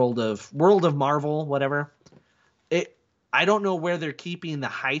Marvel World of Marvel, whatever. I don't know where they're keeping the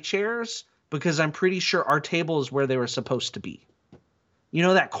high chairs because I'm pretty sure our table is where they were supposed to be. You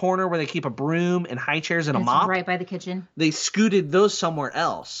know that corner where they keep a broom and high chairs and a mop? Right by the kitchen. They scooted those somewhere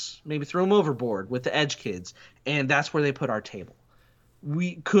else. Maybe threw them overboard with the Edge kids, and that's where they put our table.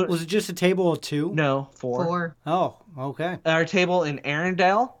 Was it just a table of 2? No, 4. Oh, okay. Our table in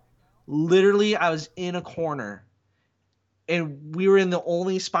Arendelle, literally I was in a corner. And we were in the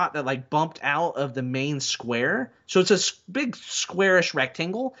only spot that like bumped out of the main square. So it's a big squarish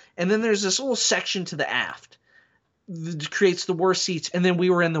rectangle. And then there's this little section to the aft that creates the worst seats. And then we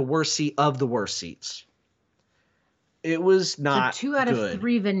were in the worst seat of the worst seats. It was not so 2 out good. of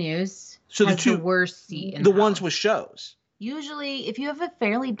 3 venues so has the worst seat in the ones with shows. Usually if you have a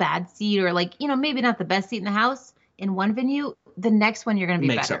fairly bad seat or like, maybe not the best seat in the house in one venue, the next one you're going to be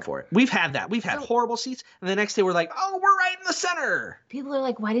makes better. Up for it. We've had that. We've had horrible seats, and the next day we're like, oh, we're right in the center. People are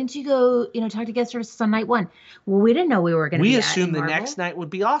like, why didn't you go, talk to guest services on night 1? Well, we didn't know we were going to be We assumed the next night would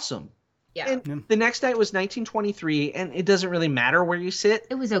be awesome. Yeah. And the next night was 1923, and it doesn't really matter where you sit.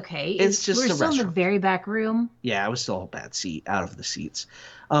 It was okay. It's just we're still in the very back room. Yeah, it was still a bad seat out of the seats.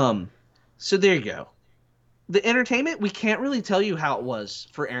 So there you go. The entertainment, we can't really tell you how it was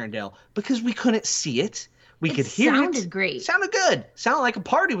for Arendelle because we couldn't see it. We could hear it. It sounded great. Sounded good. Sounded like a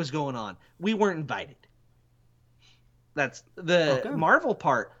party was going on. We weren't invited. That's the Marvel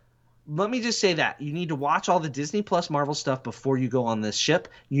part. Let me just say that. You need to watch all the Disney Plus Marvel stuff before you go on this ship.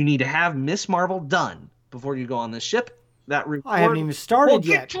 You need to have Miss Marvel done before you go on this ship. That report, I haven't even started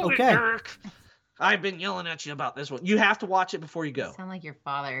yet. Okay. I've been yelling at you about this one. You have to watch it before you go. You sound like your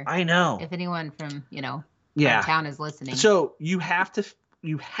father. I know. If anyone from, yeah, town is listening. So you have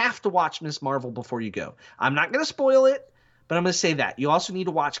to watch Miss Marvel before you go. I'm not going to spoil it, but I'm going to say that. You also need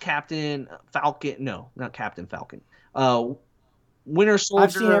to watch Captain Falcon. No, not Captain Falcon. Winter Soldier.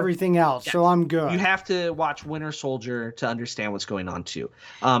 I've seen everything else, so I'm good. You have to watch Winter Soldier to understand what's going on too.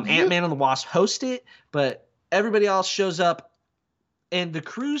 Ant-Man and the Wasp host it, but everybody else shows up, and the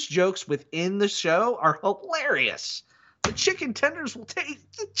crew's jokes within the show are hilarious. The chicken tenders will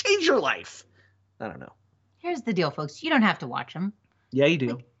change your life. I don't know. Here's the deal, folks. You don't have to watch them. Yeah, you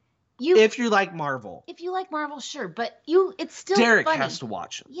do. If you like Marvel. If you like Marvel, sure, but it's still Derek funny. has to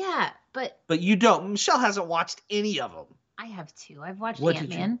watch them. Yeah, but you don't. Michelle hasn't watched any of them. I have two. I've watched What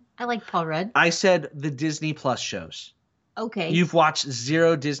Ant-Man. I like Paul Rudd. I said the Disney Plus shows. Okay. You've watched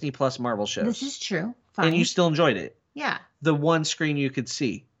 0 Disney Plus Marvel shows. This is true. Fine. And you still enjoyed it. Yeah. The one screen you could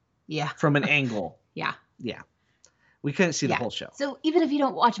see. Yeah. From an angle. Yeah. Yeah. We couldn't see the whole show. So even if you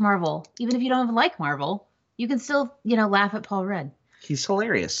don't watch Marvel, even if you don't like Marvel, you can still, laugh at Paul Rudd. He's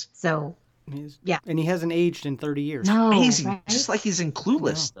hilarious. So, yeah. And he hasn't aged in 30 years. No, amazing. Right? Just like he's in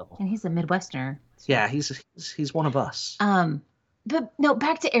Clueless still. And he's a Midwesterner. So. Yeah, he's one of us. But no,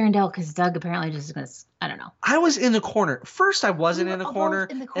 back to Arendelle, because Doug apparently just is going to, I don't know. I was in the corner. First, I wasn't in the corner,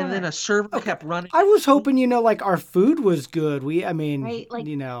 and then a server kept running. I was hoping, like our food was good. Right? Like,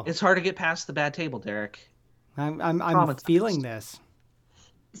 It's hard to get past the bad table, Derek. I'm feeling this.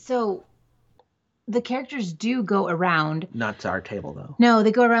 So the characters do go around. Not to our table, though. No,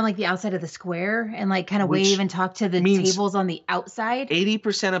 they go around like the outside of the square and like kind of wave and talk to the tables on the outside.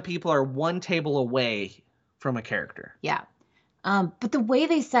 80% of people are one table away from a character. Yeah. But the way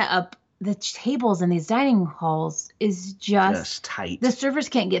they set up the tables in these dining halls is just tight. The servers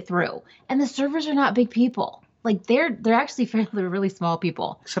can't get through. And the servers are not big people. Like they're actually fairly really small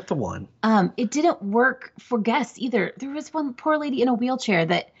people. Except the one. It didn't work for guests either. There was one poor lady in a wheelchair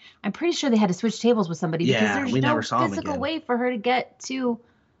that I'm pretty sure they had to switch tables with somebody because there's no physical way for her to get to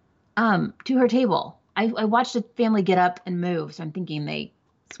her table. I watched a family get up and move, so I'm thinking they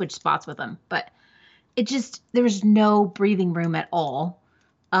switched spots with them. But there was no breathing room at all.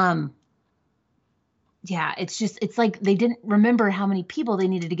 Yeah, it's like they didn't remember how many people they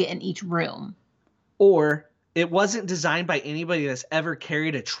needed to get in each room. Or it wasn't designed by anybody that's ever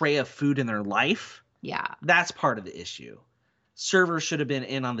carried a tray of food in their life. Yeah. That's part of the issue. Servers should have been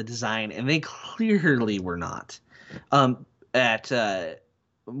in on the design, and they clearly were not. At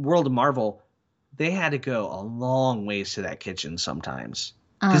World of Marvel, they had to go a long ways to that kitchen sometimes.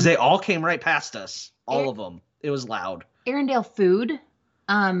 Because they all came right past us. All of them. It was loud. Arendelle food.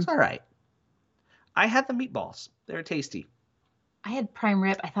 It's all right. I had the meatballs. They were tasty. I had prime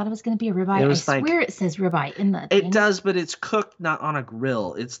rib. I thought it was going to be a ribeye. I swear it says ribeye in the thing. It does, but it's cooked not on a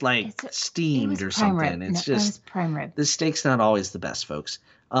grill. It's like steamed or something. It's just prime rib. The steak's not always the best, folks.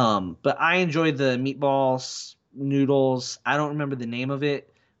 But I enjoyed the meatballs, noodles. I don't remember the name of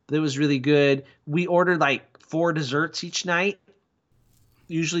it, but it was really good. We ordered like 4 desserts each night.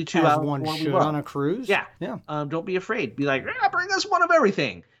 Usually 2 out of one 4 should on a cruise. Yeah. Don't be afraid. Be like, bring us one of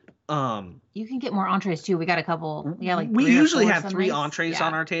everything. You can get more entrees too. We got a couple. We usually have 3 entrees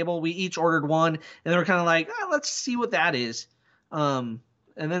on our table. We each ordered one, and they were kind of like, let's see what that is. And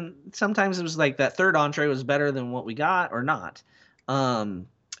then sometimes it was like that 3rd entree was better than what we got or not.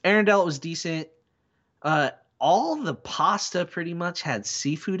 Arendelle was decent. All the pasta pretty much had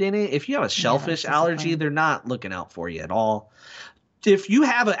seafood in it. If you have a shellfish allergy, they're not looking out for you at all. If you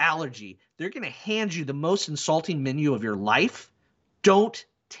have an allergy, they're going to hand you the most insulting menu of your life. Don't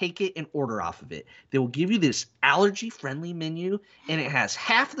take it and order off of it. They will give you this allergy-friendly menu, and it has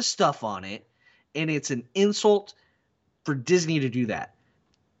half the stuff on it, and it's an insult for Disney to do that.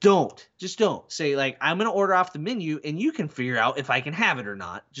 Just don't. Say, like, I'm going to order off the menu, and you can figure out if I can have it or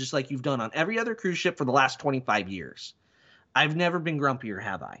not, just like you've done on every other cruise ship for the last 25 years. I've never been grumpier,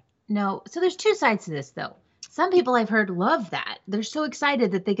 have I? No. So there's 2 sides to this, though. Some people I've heard love that. They're so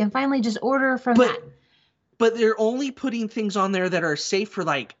excited that they can finally just order from that. But they're only putting things on there that are safe for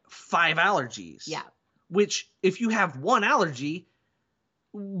like 5 allergies. Yeah. Which, if you have 1 allergy,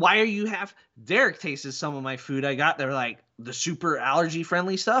 why are you Derek tasted some of my food I got. They're like the super allergy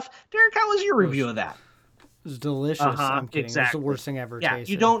friendly stuff. Derek, how was your review of that? It's delicious. I'm kidding. It's exactly. the worst thing I ever Yeah,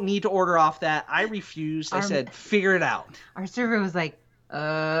 tasted. you don't need to order off that. I refused. I said, figure it out. Our server was like,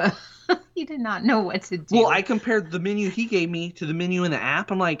 he did not know what to do. Well, I compared the menu he gave me to the menu in the app.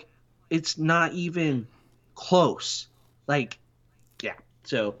 I'm like, it's not even close. Like, yeah.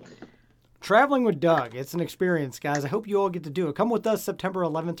 So Traveling with Doug, it's an experience, guys. I hope you all get to do it. Come with us September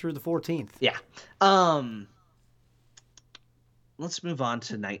 11th through the 14th. yeah. Let's move on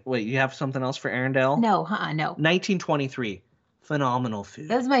to night. Wait, you have something else for Arendelle? No, no. 1923. Phenomenal food.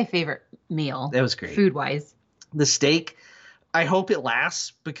 That was my favorite meal. That was great. Food wise. The steak, I hope it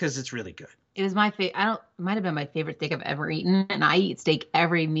lasts because it's really good. It was my favorite. It might have been my favorite steak I've ever eaten. And I eat steak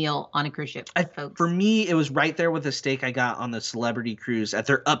every meal on a cruise ship, folks. For me, it was right there with the steak I got on the Celebrity Cruise at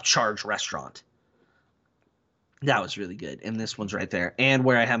their upcharge restaurant. That was really good. And this one's right there. And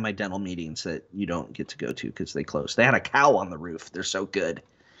where I have my dental meetings that you don't get to go to because they closed. They had a cow on the roof. They're so good.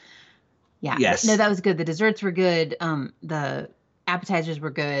 Yeah. Yes. No, that was good. The desserts were good. The appetizers were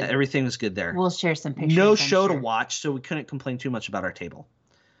good. Everything was good there. We'll share some pictures. No show to watch, so we couldn't complain too much about our table.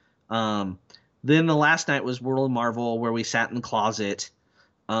 Then the last night was World of Marvel, where we sat in the closet.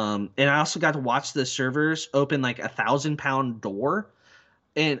 And I also got to watch the servers open like 1,000-pound door.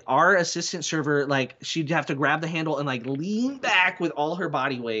 And our assistant server, like, she'd have to grab the handle and like lean back with all her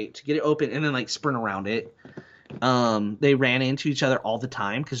body weight to get it open and then like sprint around it. They ran into each other all the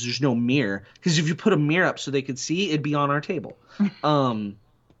time because there's no mirror. Because if you put a mirror up so they could see, it'd be on our table. You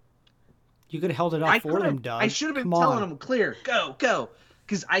could have held it up for them, Doug. I should have been telling them, clear, go.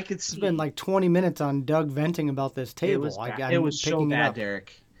 Because I could see. It's been like 20 minutes on Doug venting about this table. It was so bad,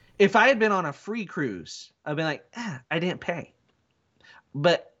 Derek. If I had been on a free cruise, I'd been like, I didn't pay.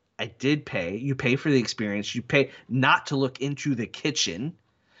 But I did pay. You pay for the experience. You pay not to look into the kitchen.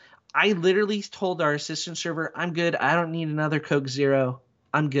 I literally told our assistant server, I'm good. I don't need another Coke Zero.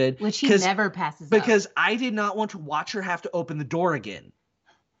 I'm good. Which he never passes up. Because I did not want to watch her have to open the door again.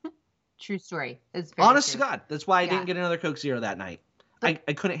 True story. Honest to God. That's why I didn't get another Coke Zero that night. I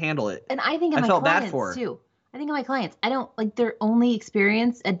couldn't handle it. And I think of my clients too. I think of my clients. I don't like their only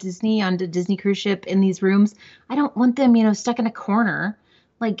experience at Disney on the Disney cruise ship in these rooms. I don't want them, stuck in a corner.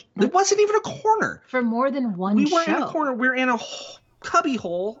 Like it wasn't even a corner for more than one show. We weren't in a corner. We were in a cubby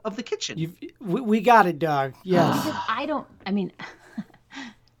hole of the kitchen. We got it, Doug. Yes. Because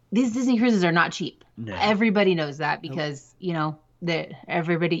these Disney cruises are not cheap. No. Everybody knows that because,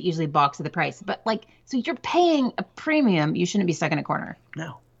 everybody usually balks at the price. But so you're paying a premium. You shouldn't be stuck in a corner.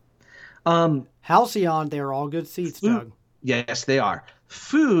 No. Halcyon, they're all good seats, Doug. Yes, they are.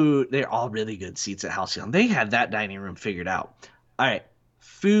 Food, they're all really good seats at Halcyon. They had that dining room figured out. All right.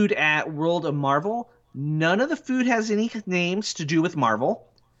 Food at World of Marvel. None of the food has any names to do with Marvel.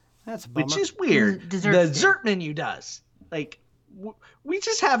 That's a bummer. Which is weird. The dessert menu does. We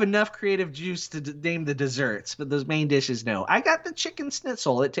just have enough creative juice to name the desserts, but those main dishes, no. I got the chicken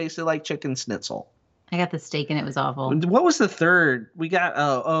schnitzel. It tasted like chicken schnitzel. I got the steak and it was awful. What was the third? We got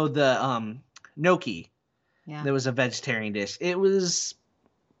the gnocchi. Yeah. There was a vegetarian dish. It was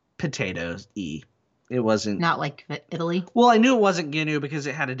potatoes-y. It wasn't not like Italy. Well, I knew it wasn't GNU because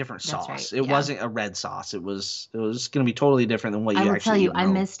it had a different sauce. Right. It wasn't a red sauce. It was going to be totally different than what you actually. I will tell you, I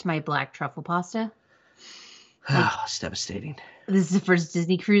missed my black truffle pasta. It's devastating. This is the first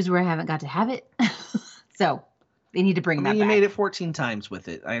Disney cruise where I haven't got to have it, so they need to bring that back. You made it 14 times with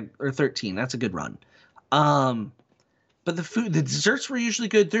it, or 13. That's a good run. But the desserts were usually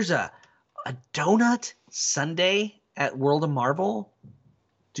good. There's a donut sundae at World of Marvel.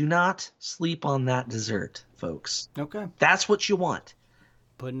 Do not sleep on that dessert, folks. Okay. That's what you want.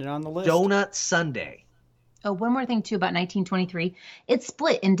 Putting it on the list. Donut sundae. Oh, one more thing, too, about 1923. It's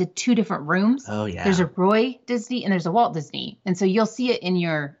split into two different rooms. Oh, yeah. There's a Roy Disney and there's a Walt Disney. And so you'll see it in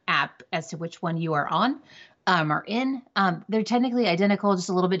your app as to which one you are on or in. They're technically identical, just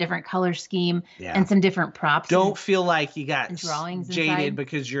a little bit different color scheme and some different props. Don't feel like you got drawings jaded inside.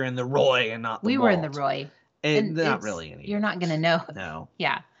 Because you're in the Roy and not the Walt. We were in the Roy. And not really any. You're not going to know. No.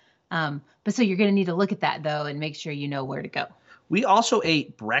 Yeah. But so you're going to need to look at that, though, and make sure you know where to go. We also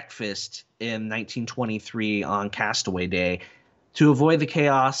ate breakfast in 1923 on Castaway Day to avoid the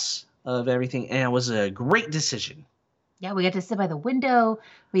chaos of everything. And it was a great decision. Yeah, we got to sit by the window.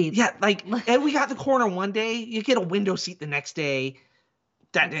 And we got the corner one day. You get a window seat the next day.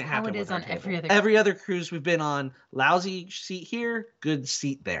 That didn't happen. How it is on every other cruise we've been on. Lousy seat here, good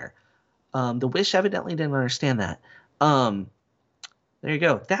seat there. The Wish evidently didn't understand that. There you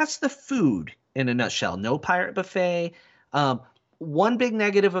go. That's the food in a nutshell. No pirate buffet. one big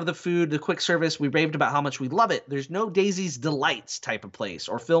negative of the food, the quick service, we raved about how much we love it. There's no Daisy's Delights type of place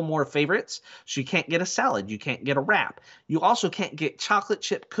or Fillmore Favorites. So you can't get a salad. You can't get a wrap. You also can't get chocolate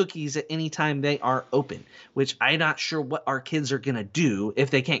chip cookies at any time they are open, which I'm not sure what our kids are going to do if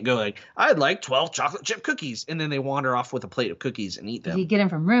they can't go like, I'd like 12 chocolate chip cookies. And then they wander off with a plate of cookies and eat them. You get them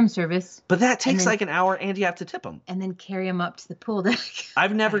from room service. But that takes like an hour and you have to tip them. And then carry them up to the pool deck.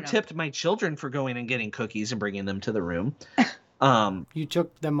 I've never tipped my children for going and getting cookies and bringing them to the room. You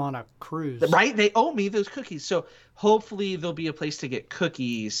took them on a cruise. Right? They owe me those cookies. So hopefully there'll be a place to get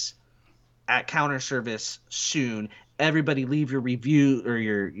cookies at counter service soon. Everybody leave your review or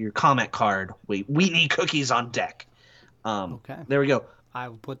your comment card. We need cookies on deck. Okay. There we go. I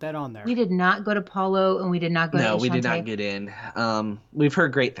will put that on there. We did not go to Palo and we did not go to No, we did Enchante. not get in. We've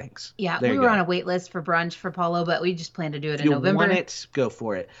heard great things. Yeah, There we you were go. on a wait list for brunch for Palo, but we just plan to do it If in you November. want it, go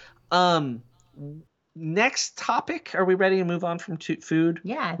for it. Next topic. Are we ready to move on from food?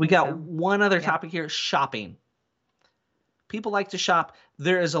 Yeah, I We think got so. one other topic here, shopping. People like to shop.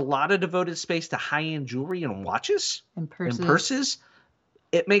 There is a lot of devoted space to high-end jewelry and watches And purses. and purses.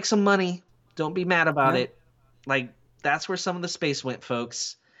 It makes some money. Don't be mad about Yeah. it. Like, that's where some of the space went,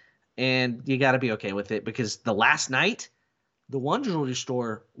 folks. And you got to be okay with it because the last night, the one jewelry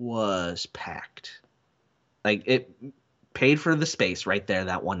store was packed. Like, it paid for the space right there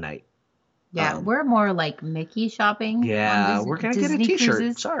that one night. Yeah, we're more like Mickey shopping. Yeah, on we're going to get a Disney t-shirt.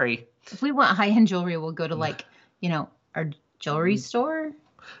 cruises. Sorry. If we want high-end jewelry, we'll go to like, our jewelry store.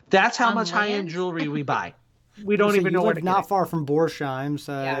 That's how On much high-end land? jewelry we buy. We don't So even you know where live to not get it. far from Borsheim,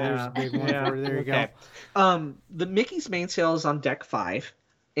 so Yeah. there's a big one for you. There you Okay. go. The Mickey's main sale is on deck 5,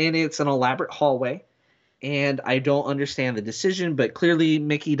 and it's an elaborate hallway. And I don't understand the decision, but clearly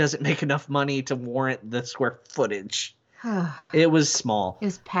Mickey doesn't make enough money to warrant the square footage. It It was small.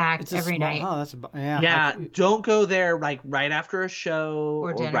 was packed It's a every small, night. Oh, that's yeah. Yeah, don't go there like right after a show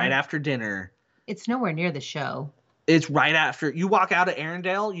Or or dinner. right after dinner. It's nowhere near the show. It's right after you walk out of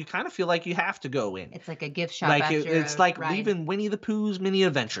Arendelle, you kind of feel like you have to go in. It's like a gift shop. Like after it's a like ride. leaving Winnie the Pooh's Mini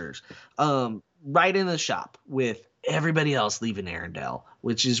Adventures right in the shop with everybody else leaving Arendelle,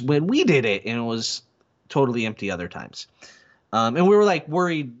 which is when we did it, and it was totally empty other times. And we were like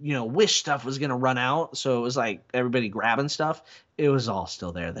worried, Wish stuff was gonna run out, so it was like everybody grabbing stuff. It was all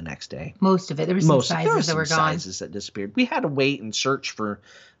still there the next day. Most of it. There were some There were sizes that were some gone. sizes that disappeared. We had to wait and search for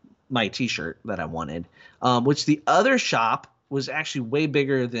my T-shirt that I wanted, which the other shop was actually way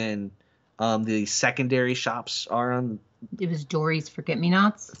bigger than the secondary shops are on It was Dory's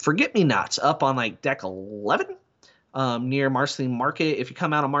Forget-Me-Nots. Forget-Me-Nots up on like deck 11 near Marceline Market. If you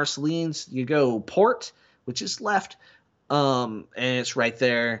come out of Marceline's, you go Port, which is left, and it's right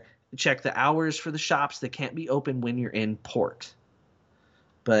there. Check the hours for the shops. They can't be open when you're in Port.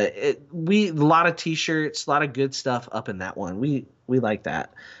 But a lot of T-shirts, a lot of good stuff up in that one. We like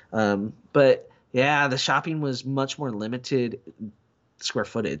that. But yeah, the shopping was much more limited square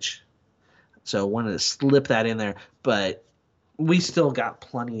footage. So wanted to slip that in there, but we still got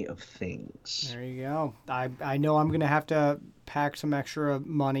plenty of things. There you go. I know I'm gonna have to pack some extra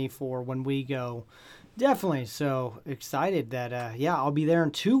money for when we go. Definitely. So excited that I'll be there in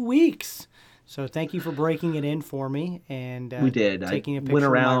 2 weeks. So thank you for breaking it in for me and We did. taking a I picture went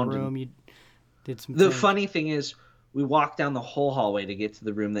of around my and- room. You did some. The things. funny thing is, we walked down the whole hallway to get to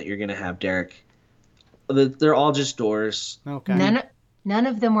the room that you're gonna have, Derek. They're all just doors. Okay. None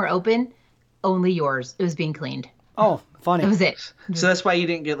of them were open. Only yours. It was being cleaned. Oh, funny. That was it. So that's why you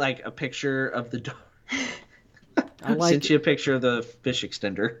didn't get like a picture of the door. I like Sent you a picture of the fish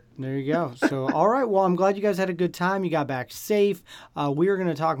extender. There you go. So, all right. Well, I'm glad you guys had a good time. You got back safe. We are going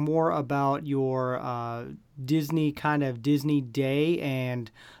to talk more about your Disney day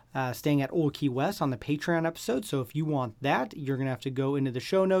and staying at Old Key West on the Patreon episode. So if you want that, you're going to have to go into the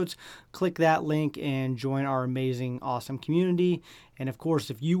show notes, click that link, and join our amazing, awesome community. And of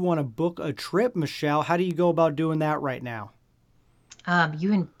course, if you want to book a trip, Michelle, how do you go about doing that right now? You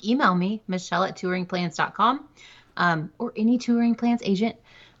can email me, Michelle@touringplans.com, or any touring plans agent.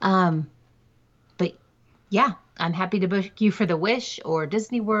 But yeah, I'm happy to book you for the Wish or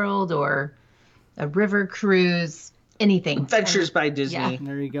Disney World or a river cruise, anything. Adventures by Disney. Yeah.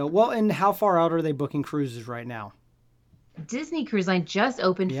 There you go. Well, and how far out are they booking cruises right now? Disney Cruise Line just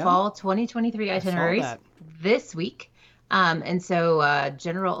opened Yeah. fall 2023 itineraries that. this week. And so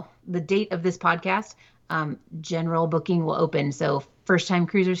the date of this podcast, general booking will open. So first-time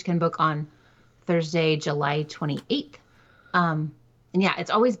cruisers can book on Thursday, July 28th. And yeah, it's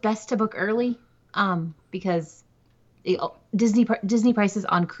always best to book early because Disney prices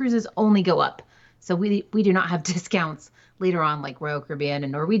on cruises only go up. So we do not have discounts later on like Royal Caribbean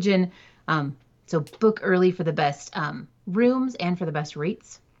and Norwegian. So book early for the best rooms and for the best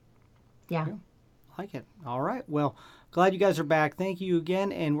rates. Yeah. Like it. All right. Well, glad you guys are back. Thank you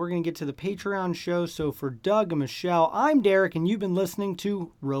again. And we're going to get to the Patreon show. So for Doug and Michelle, I'm Derek, and you've been listening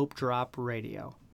to Rope Drop Radio.